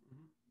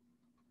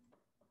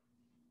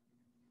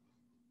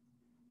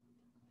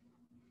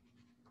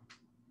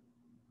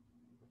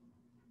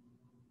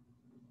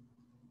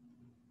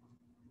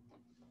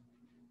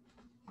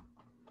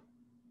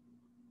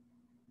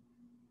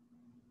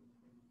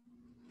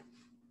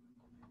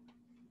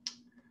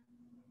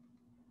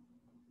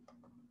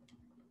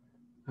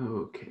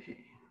 Okay.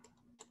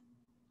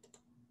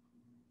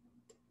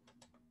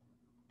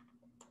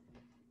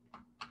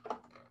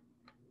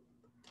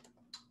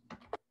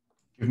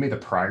 Give me the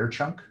prior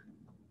chunk.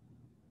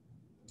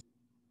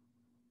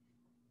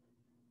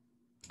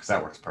 Because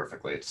that works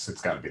perfectly. It's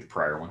got to be the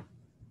prior one.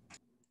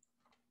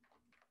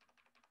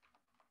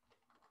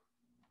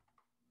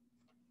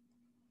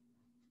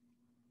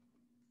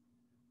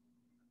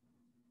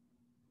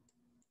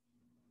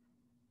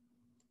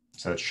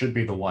 So it should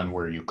be the one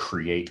where you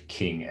create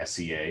King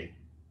SEA.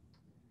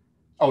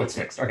 Oh, it's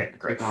fixed. Okay,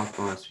 great. Take off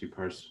the last few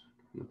parts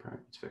from the prior.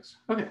 It's fixed.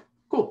 Okay,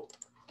 cool.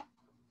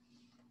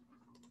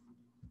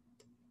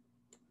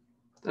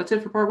 That's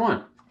it for part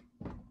 1.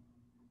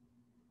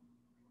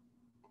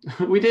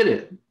 We did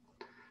it.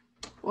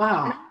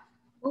 Wow.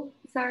 Oh,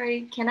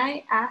 sorry. Can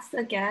I ask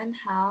again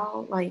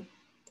how, like,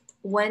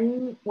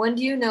 when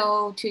do you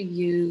know to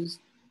use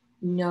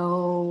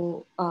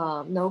no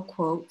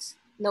quotes,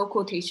 no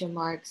quotation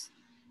marks,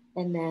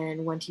 and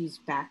then when to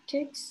use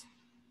backticks?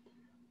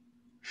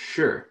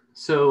 Sure.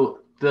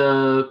 So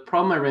the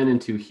problem I ran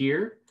into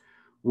here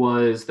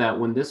was that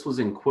when this was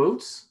in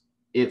quotes,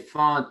 it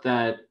thought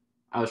that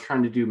I was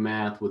trying to do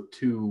math with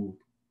 2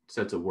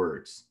 sets of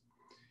words.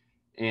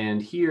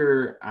 And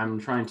here I'm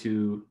trying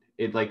to,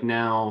 it like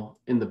now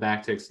in the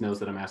backticks knows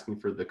that I'm asking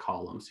for the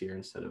columns here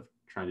instead of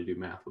trying to do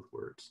math with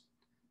words.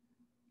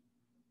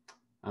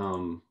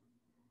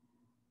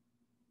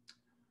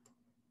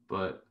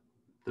 But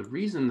the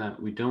reason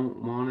that we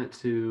don't want it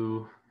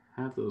to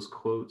have those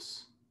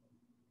quotes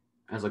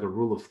as like a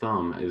rule of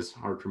thumb is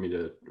hard for me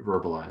to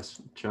verbalize.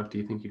 Chuck, do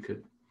you think you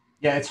could?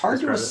 Yeah, it's hard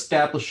to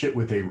establish it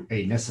with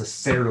a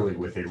necessarily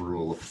with a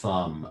rule of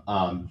thumb,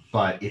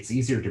 but it's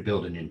easier to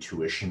build an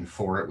intuition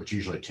for it, which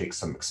usually takes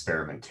some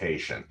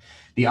experimentation.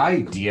 The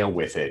idea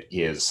with it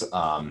is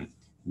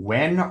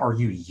when are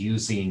you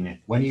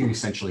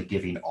essentially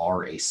giving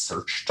R a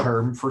search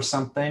term for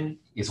something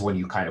is when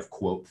you kind of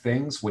quote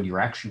things. When you're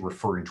actually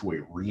referring to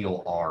a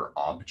real R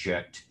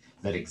object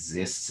that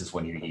exists is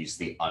when you use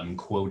the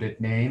unquoted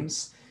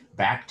names.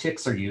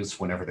 Backticks are used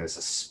whenever there's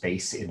a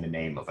space in the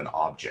name of an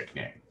object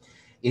name.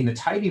 In the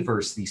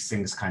tidyverse, these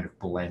things kind of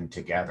blend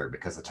together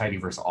because the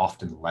tidyverse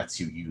often lets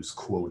you use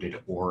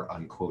quoted or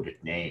unquoted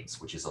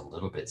names, which is a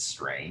little bit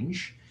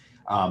strange.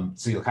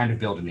 So you'll kind of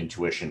build an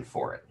intuition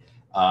for it.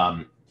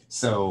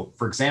 So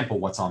for example,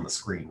 what's on the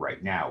screen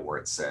right now where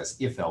it says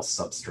if else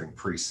substring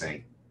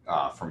precinct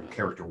from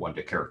character 1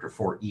 to character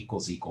 4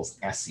 equals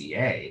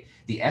SEA,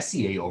 the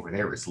SEA over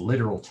there is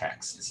literal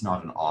text. It's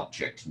not an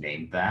object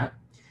named that.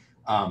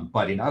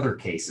 But in other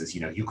cases,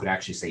 you could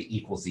actually say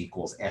equals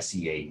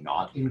SEA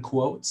not in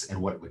quotes.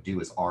 And what it would do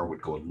is R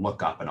would go and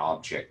look up an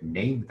object,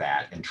 name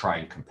that, and try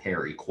and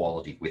compare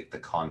equality with the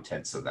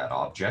contents of that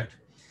object.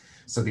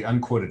 So the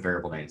unquoted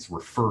variable names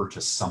refer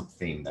to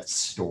something that's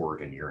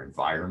stored in your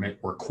environment,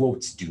 where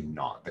quotes do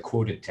not. The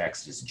quoted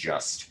text is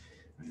just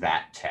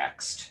that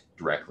text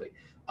directly.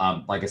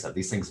 Like I said,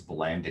 these things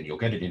blend, and you'll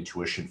get an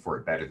intuition for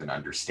it better than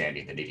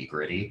understanding the nitty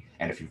gritty.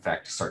 And if you in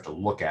fact start to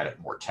look at it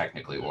more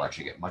technically, it will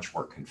actually get much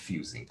more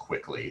confusing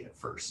quickly at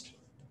first.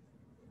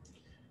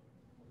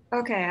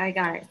 Okay, I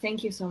got it.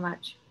 Thank you so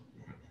much.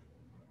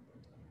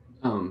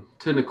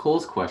 To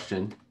Nicole's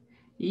question,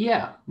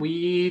 yeah,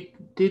 we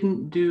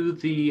didn't do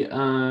the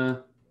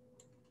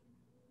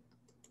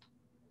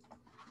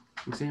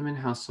examine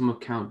how sum of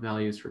count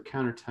values for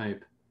counter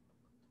type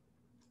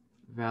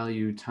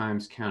value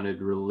times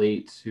counted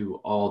relate to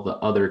all the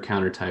other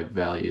counter type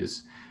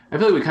values. I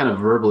feel like we kind of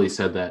verbally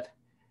said that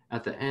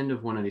at the end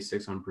of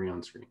 196 on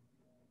Breon screen.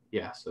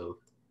 Yeah, so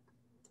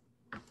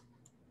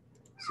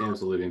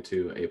Sam's alluding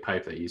to a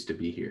pipe that used to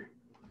be here.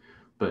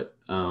 But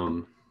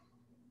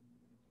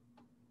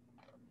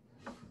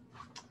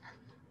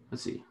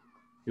let's see.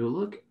 You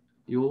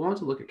will want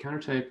to look at counter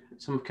type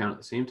and sum of count at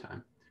the same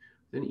time.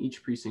 Then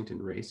each precinct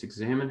and race,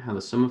 examine how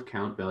the sum of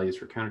count values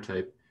for counter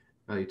type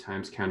value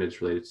times counted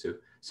is related to.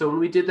 So when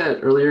we did that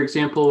earlier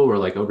example where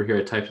like over here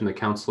I typed in the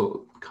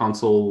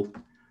console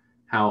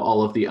how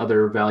all of the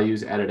other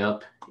values added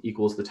up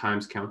equals the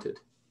times counted.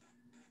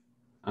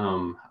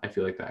 I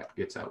feel like that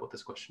gets at what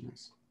this question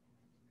is.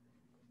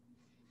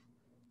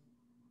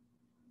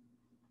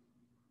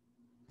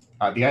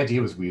 The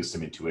idea was we used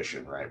some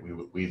intuition, right?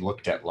 We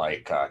looked at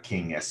like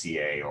King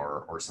SEA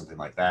or something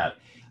like that.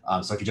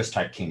 So if you just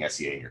type King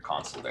SEA in your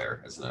console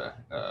there as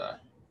a,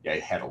 yeah,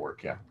 head'll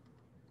work, yeah.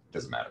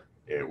 Doesn't matter.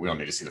 We only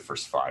need to see the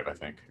first 5, I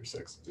think, or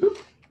 6.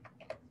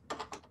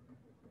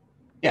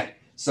 Yeah,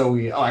 so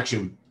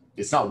actually,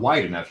 it's not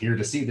wide enough here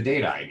to see the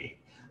data I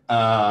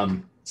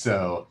need.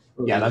 So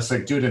yeah, that's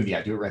like, do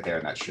it right there,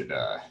 and that should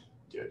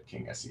do it,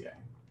 King SEA.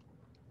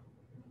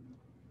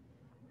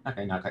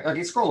 Okay,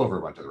 okay, scroll over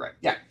one to the right.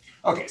 Yeah,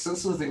 okay, so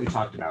this is the thing we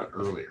talked about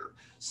earlier.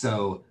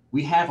 So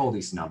we have all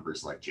these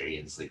numbers like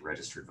J Inslee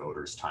registered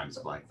voters times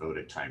blank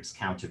voted times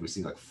counted. We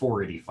see like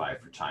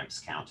 485 for times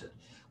counted.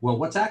 Well,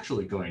 what's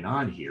actually going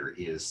on here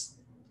is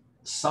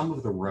some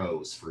of the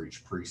rows for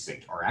each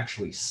precinct are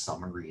actually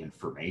summary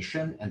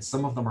information, and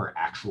some of them are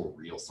actual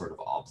real sort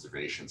of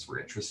observations we're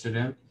interested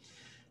in.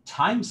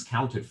 Times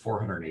counted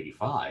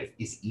 485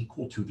 is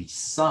equal to the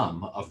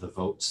sum of the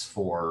votes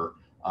for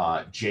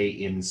Jay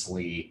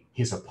Inslee,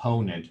 his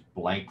opponent,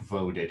 blank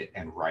voted,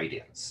 and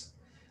write-ins.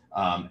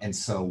 And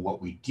so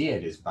what we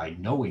did is, by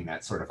knowing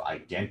that sort of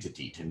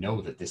identity, to know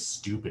that this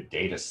stupid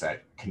data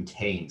set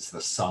contains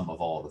the sum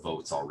of all the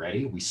votes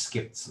already, we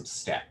skipped some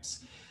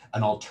steps.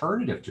 An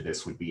alternative to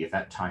this would be if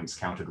that times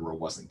counted row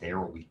wasn't there,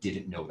 or we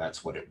didn't know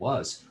that's what it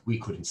was, we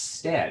could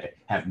instead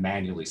have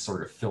manually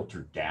sort of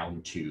filtered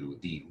down to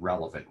the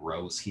relevant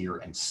rows here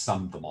and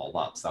summed them all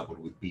up. So that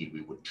would be, we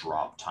would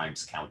drop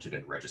times counted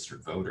and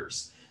registered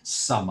voters,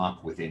 sum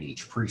up within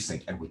each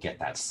precinct, and we get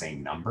that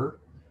same number.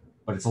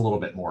 But it's a little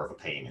bit more of a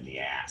pain in the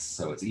ass.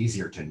 So it's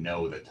easier to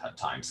know that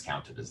times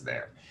counted is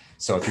there.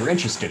 So if you're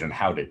interested in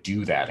how to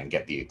do that and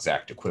get the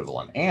exact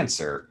equivalent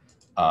answer,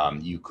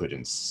 you could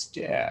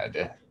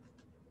instead,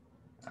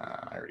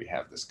 I already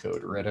have this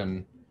code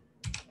written,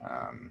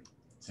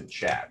 it's in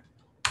chat.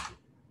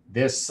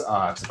 This,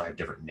 except I have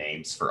different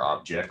names for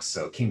objects.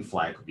 So King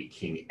Flag would be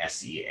King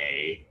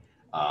SEA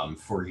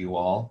for you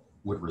all,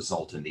 would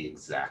result in the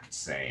exact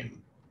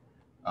same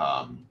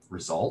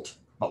result,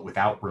 but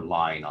without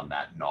relying on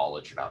that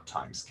knowledge about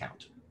times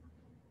counted.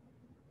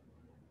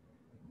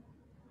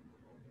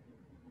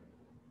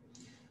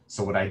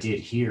 So what I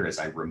did here is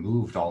I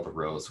removed all the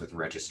rows with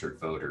registered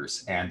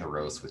voters and the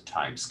rows with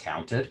times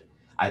counted.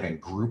 I then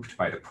grouped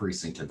by the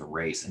precinct and the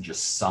race and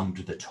just summed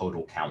the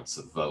total counts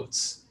of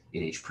votes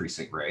in each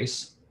precinct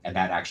race. And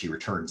that actually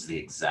returns the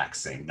exact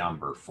same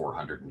number,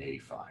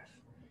 485.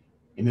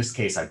 In this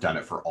case, I've done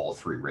it for all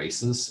 3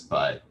 races,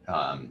 but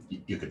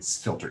you could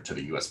filter to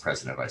the US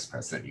president, vice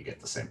president, you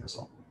get the same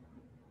result.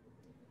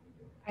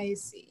 I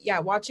see. Yeah,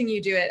 watching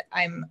you do it,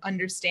 I'm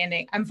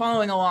understanding. I'm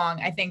following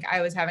along. I think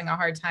I was having a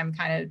hard time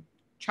kind of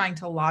trying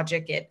to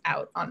logic it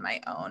out on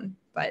my own,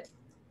 but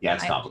yeah,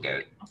 it's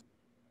complicated.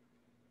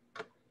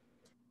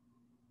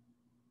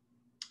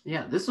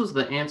 Yeah, this was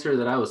the answer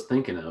that I was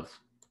thinking of,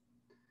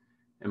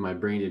 and my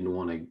brain didn't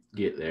want to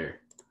get there.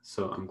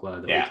 So I'm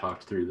glad that we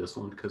talked through this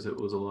one, because it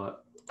was a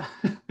lot.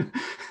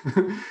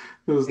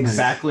 It was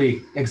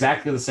exactly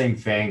the same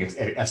thing.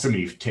 Assuming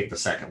you take the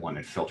second one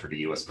and filter to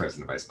US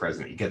president, vice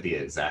president, you get the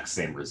exact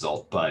same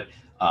result. But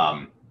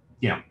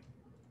you know,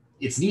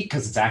 it's neat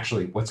because it's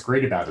actually, what's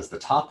great about it is the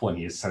top one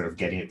is sort of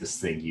getting at this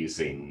thing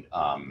using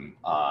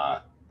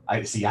I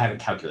haven't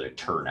calculated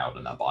turnout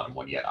in that bottom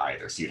one yet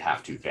either. So you'd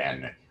have to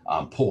then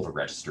pull the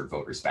registered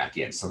voters back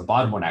in. So the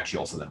bottom one actually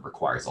also then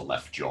requires a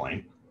left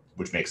join,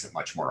 which makes it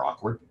much more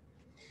awkward,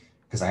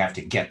 because I have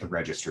to get the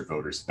registered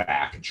voters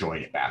back,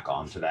 join it back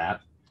onto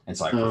that. And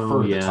so I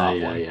prefer the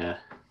top one. Yeah,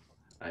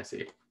 I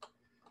see.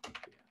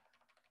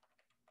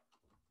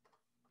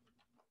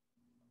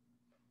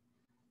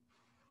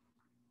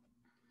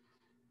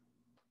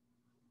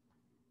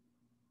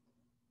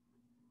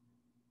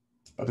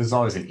 But there's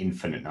always an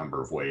infinite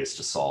number of ways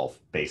to solve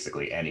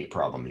basically any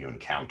problem you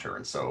encounter.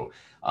 And so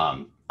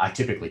I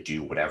typically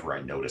do whatever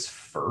I notice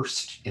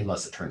first,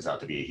 unless it turns out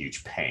to be a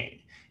huge pain.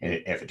 And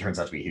if it turns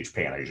out to be a huge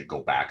pain, I usually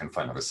go back and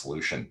find another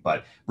solution.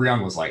 But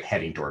Breon was like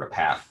heading toward a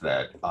path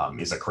that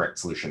is a correct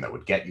solution that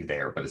would get you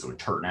there, but as it would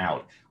turn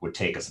out, would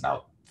take us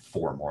about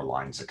 4 more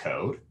lines of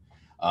code.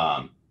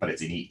 But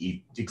it's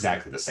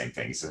exactly the same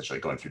thing, essentially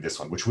going through this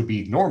one, which would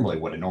be normally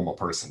what a normal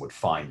person would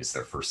find as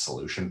their first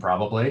solution,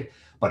 probably.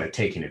 But at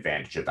taking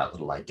advantage of that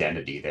little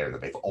identity there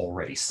that they've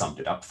already summed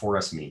it up for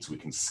us means we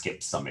can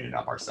skip summing it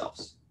up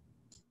ourselves.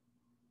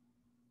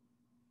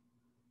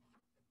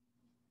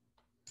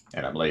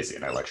 And I'm lazy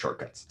and I like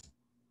shortcuts.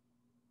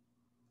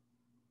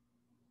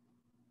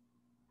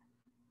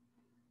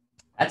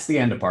 That's the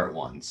end of part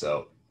 1.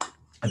 So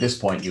at this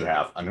point, you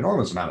have an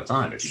enormous amount of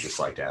time if you just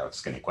like to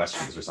ask any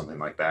questions or something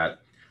like that.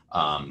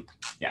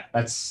 Yeah,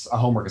 that's a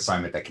homework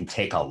assignment that can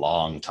take a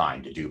long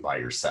time to do by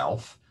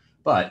yourself,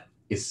 but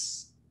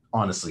it's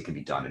honestly can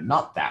be done in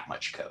not that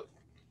much code.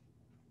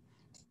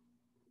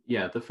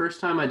 Yeah, the first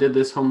time I did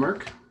this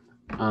homework,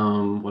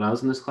 when I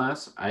was in this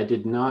class, I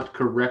did not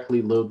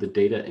correctly load the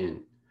data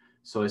in.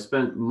 So I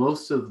spent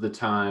most of the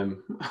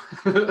time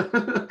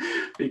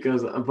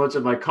because a bunch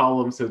of my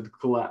columns had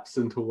collapsed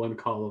into one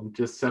column,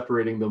 just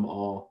separating them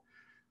all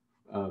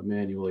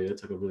manually. That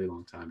took a really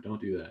long time.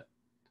 Don't do that.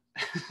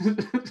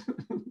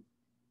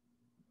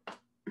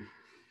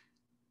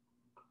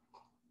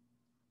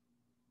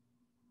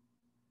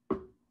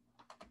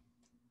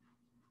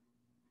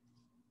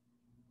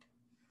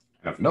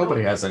 If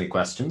nobody has any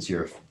questions,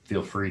 you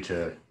feel free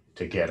to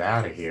get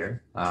out of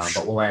here,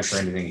 but we'll answer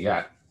anything you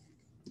got.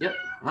 Yep,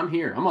 I'm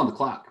here. I'm on the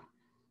clock.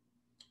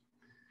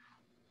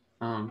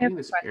 Getting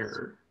this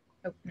error.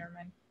 Oh, never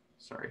mind.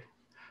 Sorry.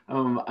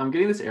 I'm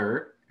getting this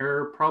error.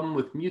 Error problem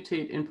with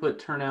mutate input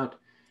turnout.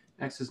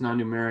 X is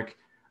non-numeric.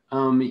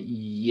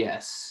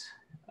 Yes.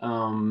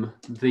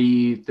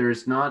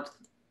 There's not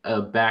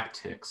a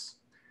backticks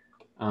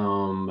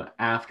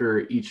after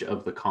each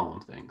of the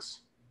column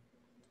things.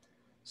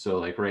 So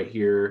like right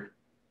here,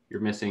 you're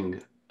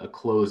missing a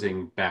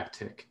closing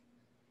backtick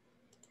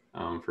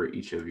for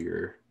each of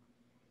your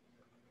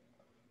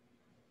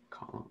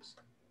columns.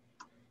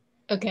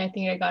 Okay, I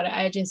think I got it.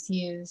 I just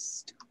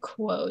used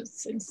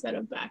quotes instead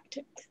of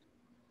backtick,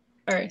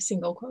 or a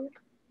single quote.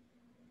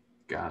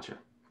 Gotcha.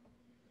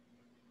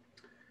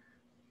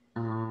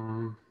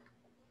 All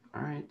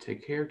right,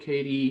 take care,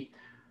 Katie.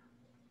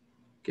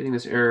 Getting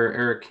this error.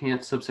 Error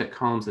can't subset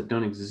columns that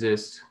don't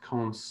exist.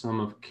 Column sum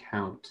of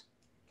count.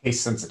 Case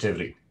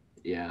sensitivity.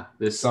 Yeah,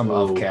 this Sum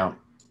of count.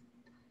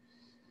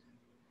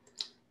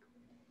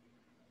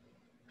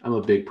 I'm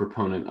a big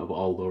proponent of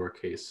all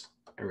lowercase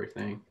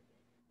everything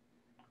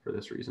for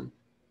this reason.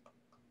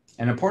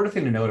 An important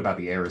thing to note about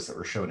the errors that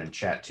were shown in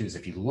chat too is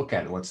if you look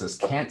at it, what says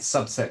can't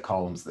subset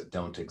columns that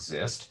don't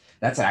exist,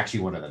 that's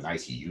actually one of the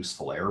nice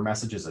useful error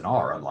messages in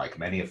R, unlike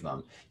many of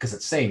them, because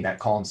it's saying that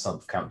column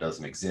sub count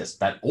doesn't exist.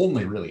 That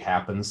only really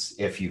happens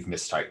if you've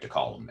mistyped a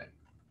column name.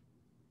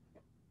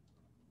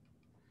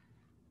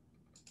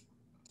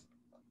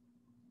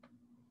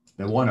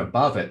 The one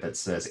above it that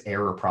says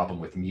error problem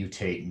with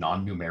mutate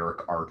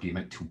non-numeric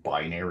argument to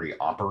binary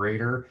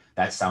operator,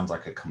 that sounds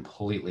like a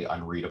completely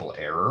unreadable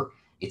error.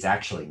 It's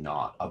actually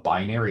not. A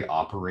binary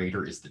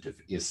operator is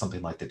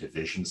something like the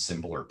division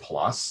symbol or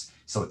plus.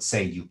 So it's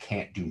saying you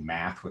can't do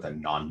math with a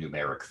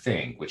non-numeric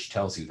thing, which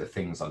tells you the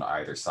things on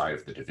either side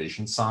of the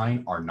division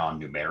sign are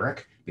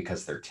non-numeric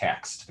because they're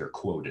text. They're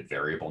quoted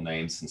variable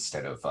names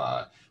instead of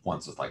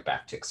ones with like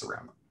backticks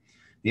around them.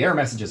 The error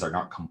messages are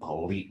not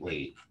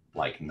completely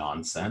like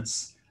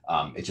nonsense.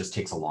 It just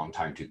takes a long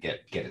time to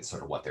get it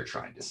sort of what they're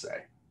trying to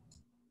say.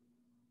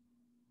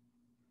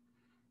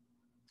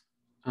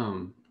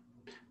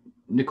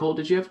 Nicole,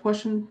 did you have a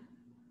question?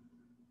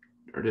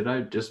 Or did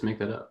I just make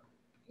that up?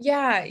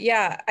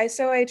 Yeah.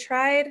 So I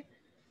tried,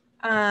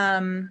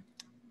 let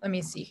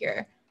me see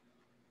here.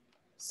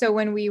 So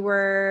when we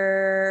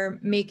were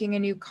making a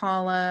new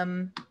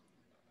column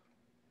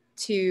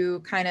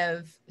to kind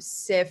of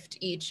sift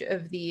each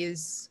of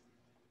these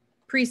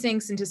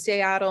precincts into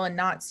Seattle and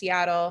not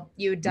Seattle,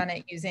 you had done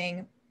it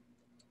using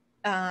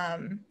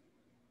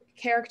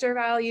character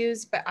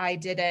values, but I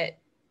did it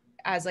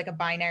as like a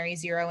binary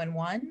 0 and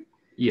 1.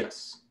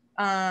 Yes.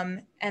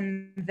 And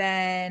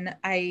then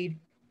I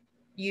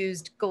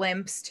used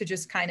Glimpse to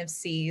just kind of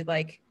see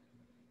like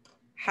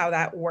how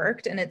that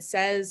worked. And it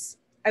says,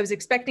 I was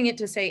expecting it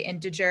to say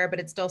integer,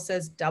 but it still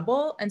says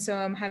double. And so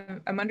I'm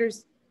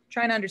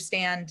trying to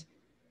understand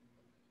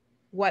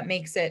what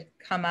makes it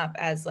come up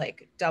as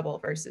like double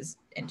versus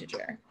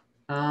integer.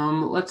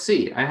 Let's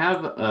see. I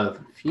have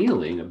a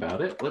feeling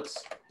about it.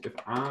 If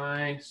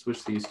I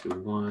switch these to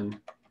 1 and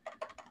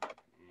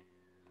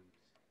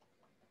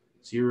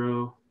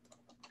 0,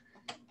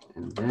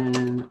 and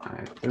then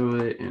I throw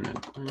it in a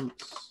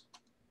glimpse.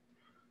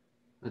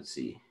 Let's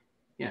see.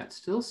 Yeah, it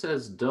still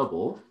says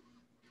double.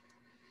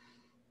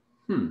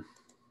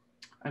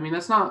 I mean,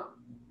 that's not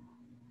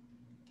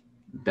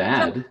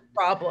bad. No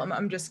problem.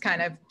 I'm just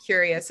kind of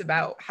curious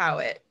about how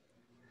it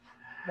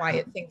why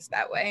it thinks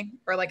that way,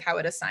 or like how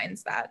it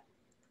assigns that.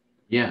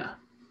 Yeah.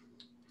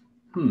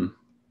 How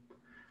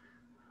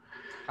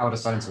it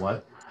assigns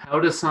what? How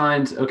it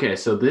assigns, okay,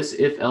 so this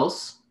if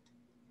else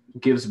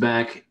gives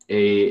back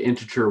a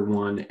integer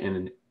 1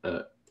 and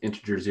an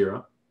integer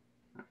 0.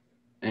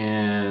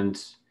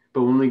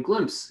 But when we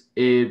glimpse,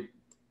 it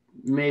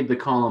made the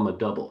column a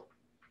double.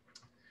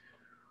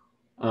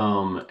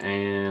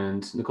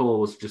 And Nicole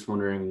was just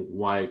wondering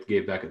why it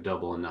gave back a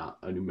double and not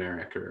a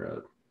numeric or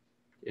a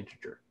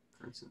integer,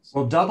 for instance.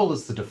 Well, double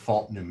is the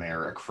default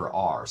numeric for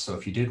R. So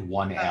if you did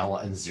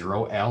 1L and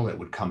 0L, it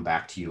would come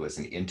back to you as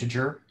an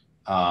integer.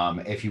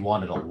 If you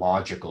wanted a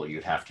logical,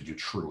 you'd have to do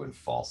true and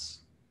false.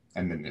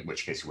 And then in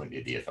which case you wouldn't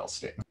need the if else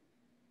statement.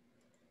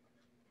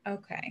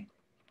 Okay.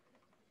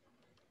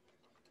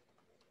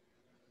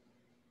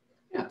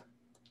 Yeah,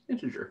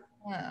 integer.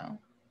 Wow.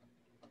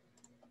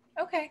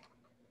 Okay.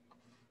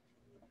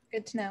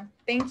 Good to know.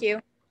 Thank you.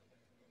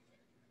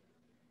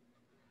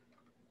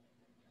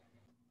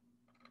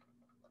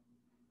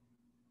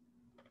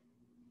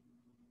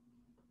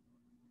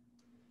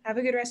 Have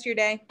a good rest of your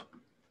day.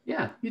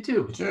 Yeah, you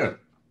too. You too.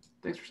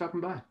 Thanks for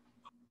stopping by.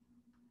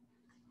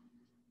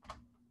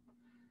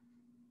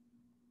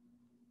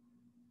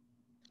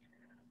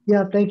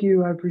 Yeah, thank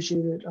you. I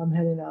appreciate it. I'm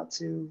heading out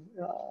to,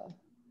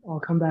 I'll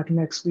come back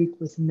next week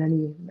with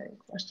many, many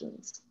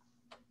questions.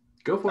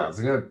 Go for Sounds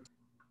it. good.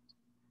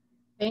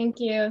 Thank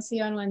you. See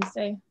you on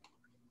Wednesday.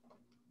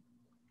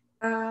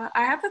 I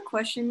have a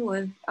question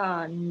with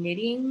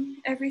knitting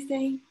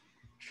everything.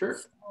 Sure.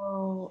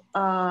 So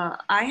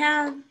I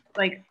have,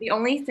 like, the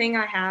only thing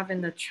I have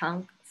in the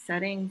chunk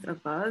settings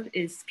above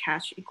is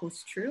cache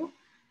equals true.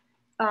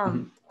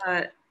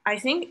 But I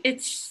think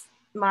it's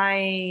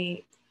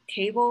my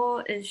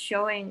table is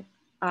showing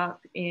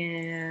up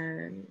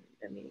in,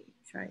 let me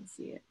try and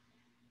see it.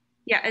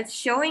 Yeah, it's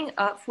showing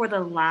up for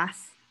the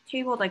last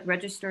table, like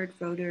registered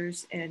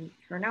voters and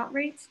turnout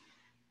rates,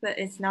 but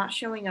it's not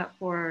showing up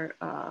for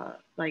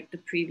like the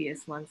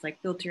previous ones,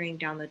 like filtering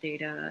down the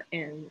data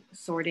and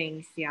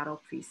sorting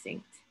Seattle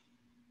precinct.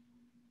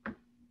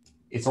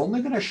 It's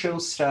only going to show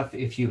stuff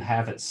if you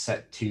have it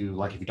set to,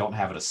 like, if you don't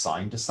have it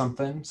assigned to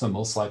something. So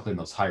most likely in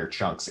those higher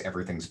chunks,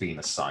 everything's being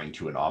assigned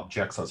to an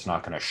object. So it's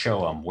not going to show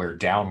them. Where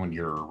down when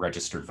you're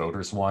registered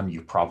voters one,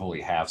 you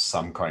probably have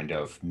some kind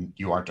of,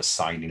 you aren't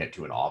assigning it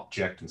to an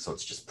object. And so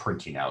it's just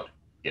printing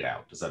it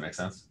out. Does that make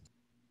sense?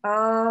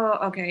 Oh,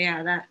 okay.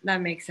 Yeah,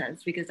 that makes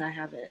sense because I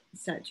have it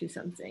set to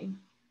something.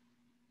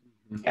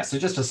 Yeah, so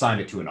just assign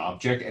it to an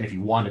object. And if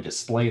you want to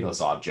display those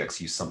objects,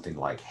 use something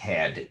like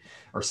head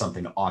or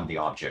something on the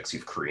objects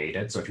you've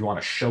created. So if you want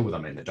to show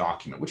them in the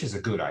document, which is a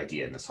good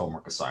idea in this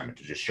homework assignment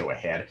to just show a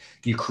head,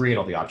 you create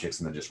all the objects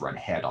and then just run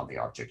head on the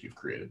object you've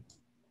created.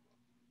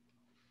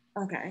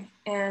 Okay.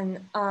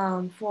 And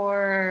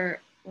for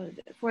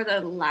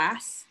the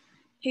last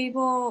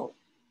table,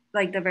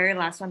 like the very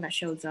last one that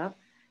shows up,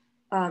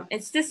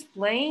 it's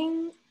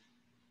displaying.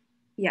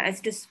 Yeah,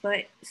 it's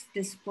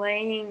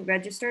displaying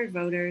registered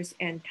voters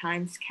and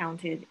times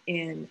counted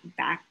in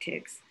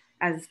backticks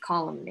as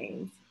column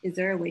names. Is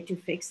there a way to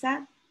fix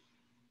that?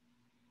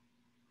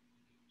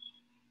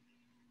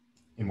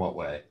 In what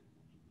way?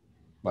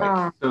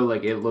 So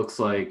like it looks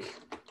like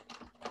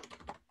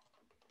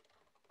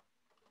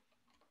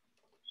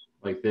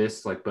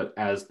this, like, but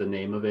as the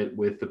name of it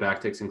with the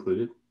backticks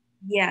included?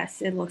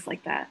 Yes, it looks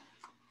like that.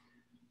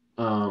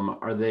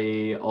 Are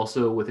they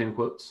also within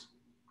quotes?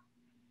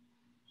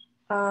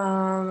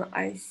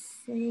 I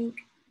think,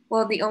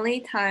 well, the only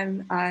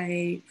time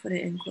I put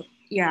it in quote,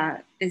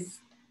 yeah, is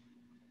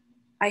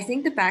I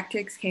think the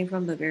backticks came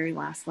from the very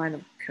last line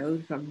of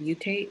code from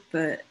mutate,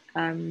 but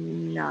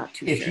I'm not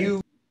too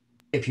sure.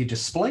 If you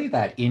display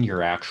that in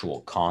your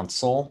actual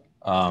console,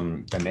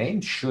 the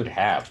names should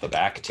have the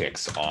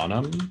backticks on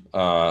them.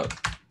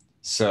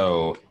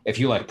 So if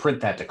you like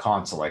print that to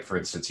console, like for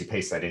instance, you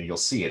paste that in, you'll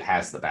see it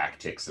has the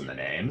backticks in the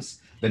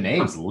names. The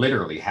names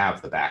literally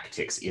have the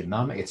backticks in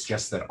them. It's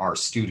just that our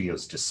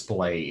studio's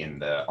display in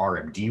the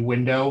RMD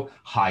window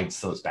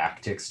hides those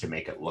backticks to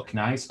make it look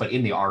nice. But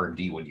in the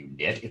RMD, when you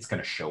knit, it's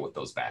going to show with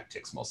those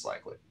backticks most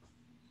likely.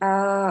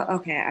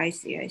 Okay, I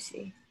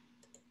see.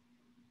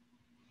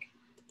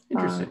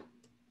 Interesting.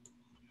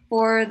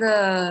 For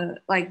the,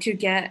 like, to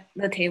get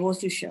the tables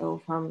to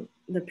show from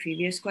the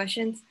previous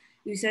questions,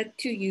 you said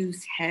to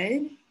use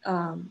head.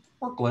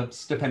 Or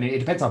glimpse, depending. It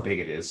depends how big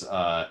it is.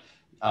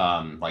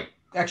 Like,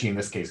 actually, in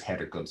this case, head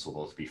or glimpse will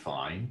both be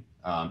fine.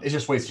 It's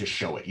just ways to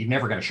show it. You're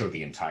never going to show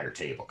the entire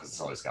table because it's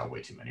always got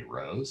way too many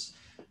rows.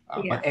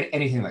 But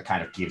anything that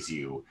kind of gives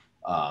you,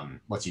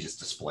 lets you just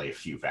display a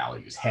few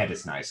values. Head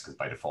is nice because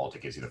by default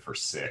it gives you the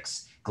first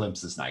 6.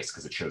 Glimpse is nice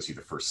because it shows you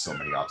the first so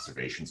many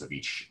observations of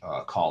each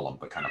column,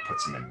 but kind of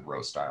puts them in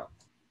row style.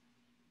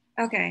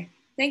 Okay,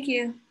 thank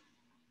you.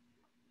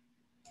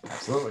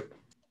 Absolutely.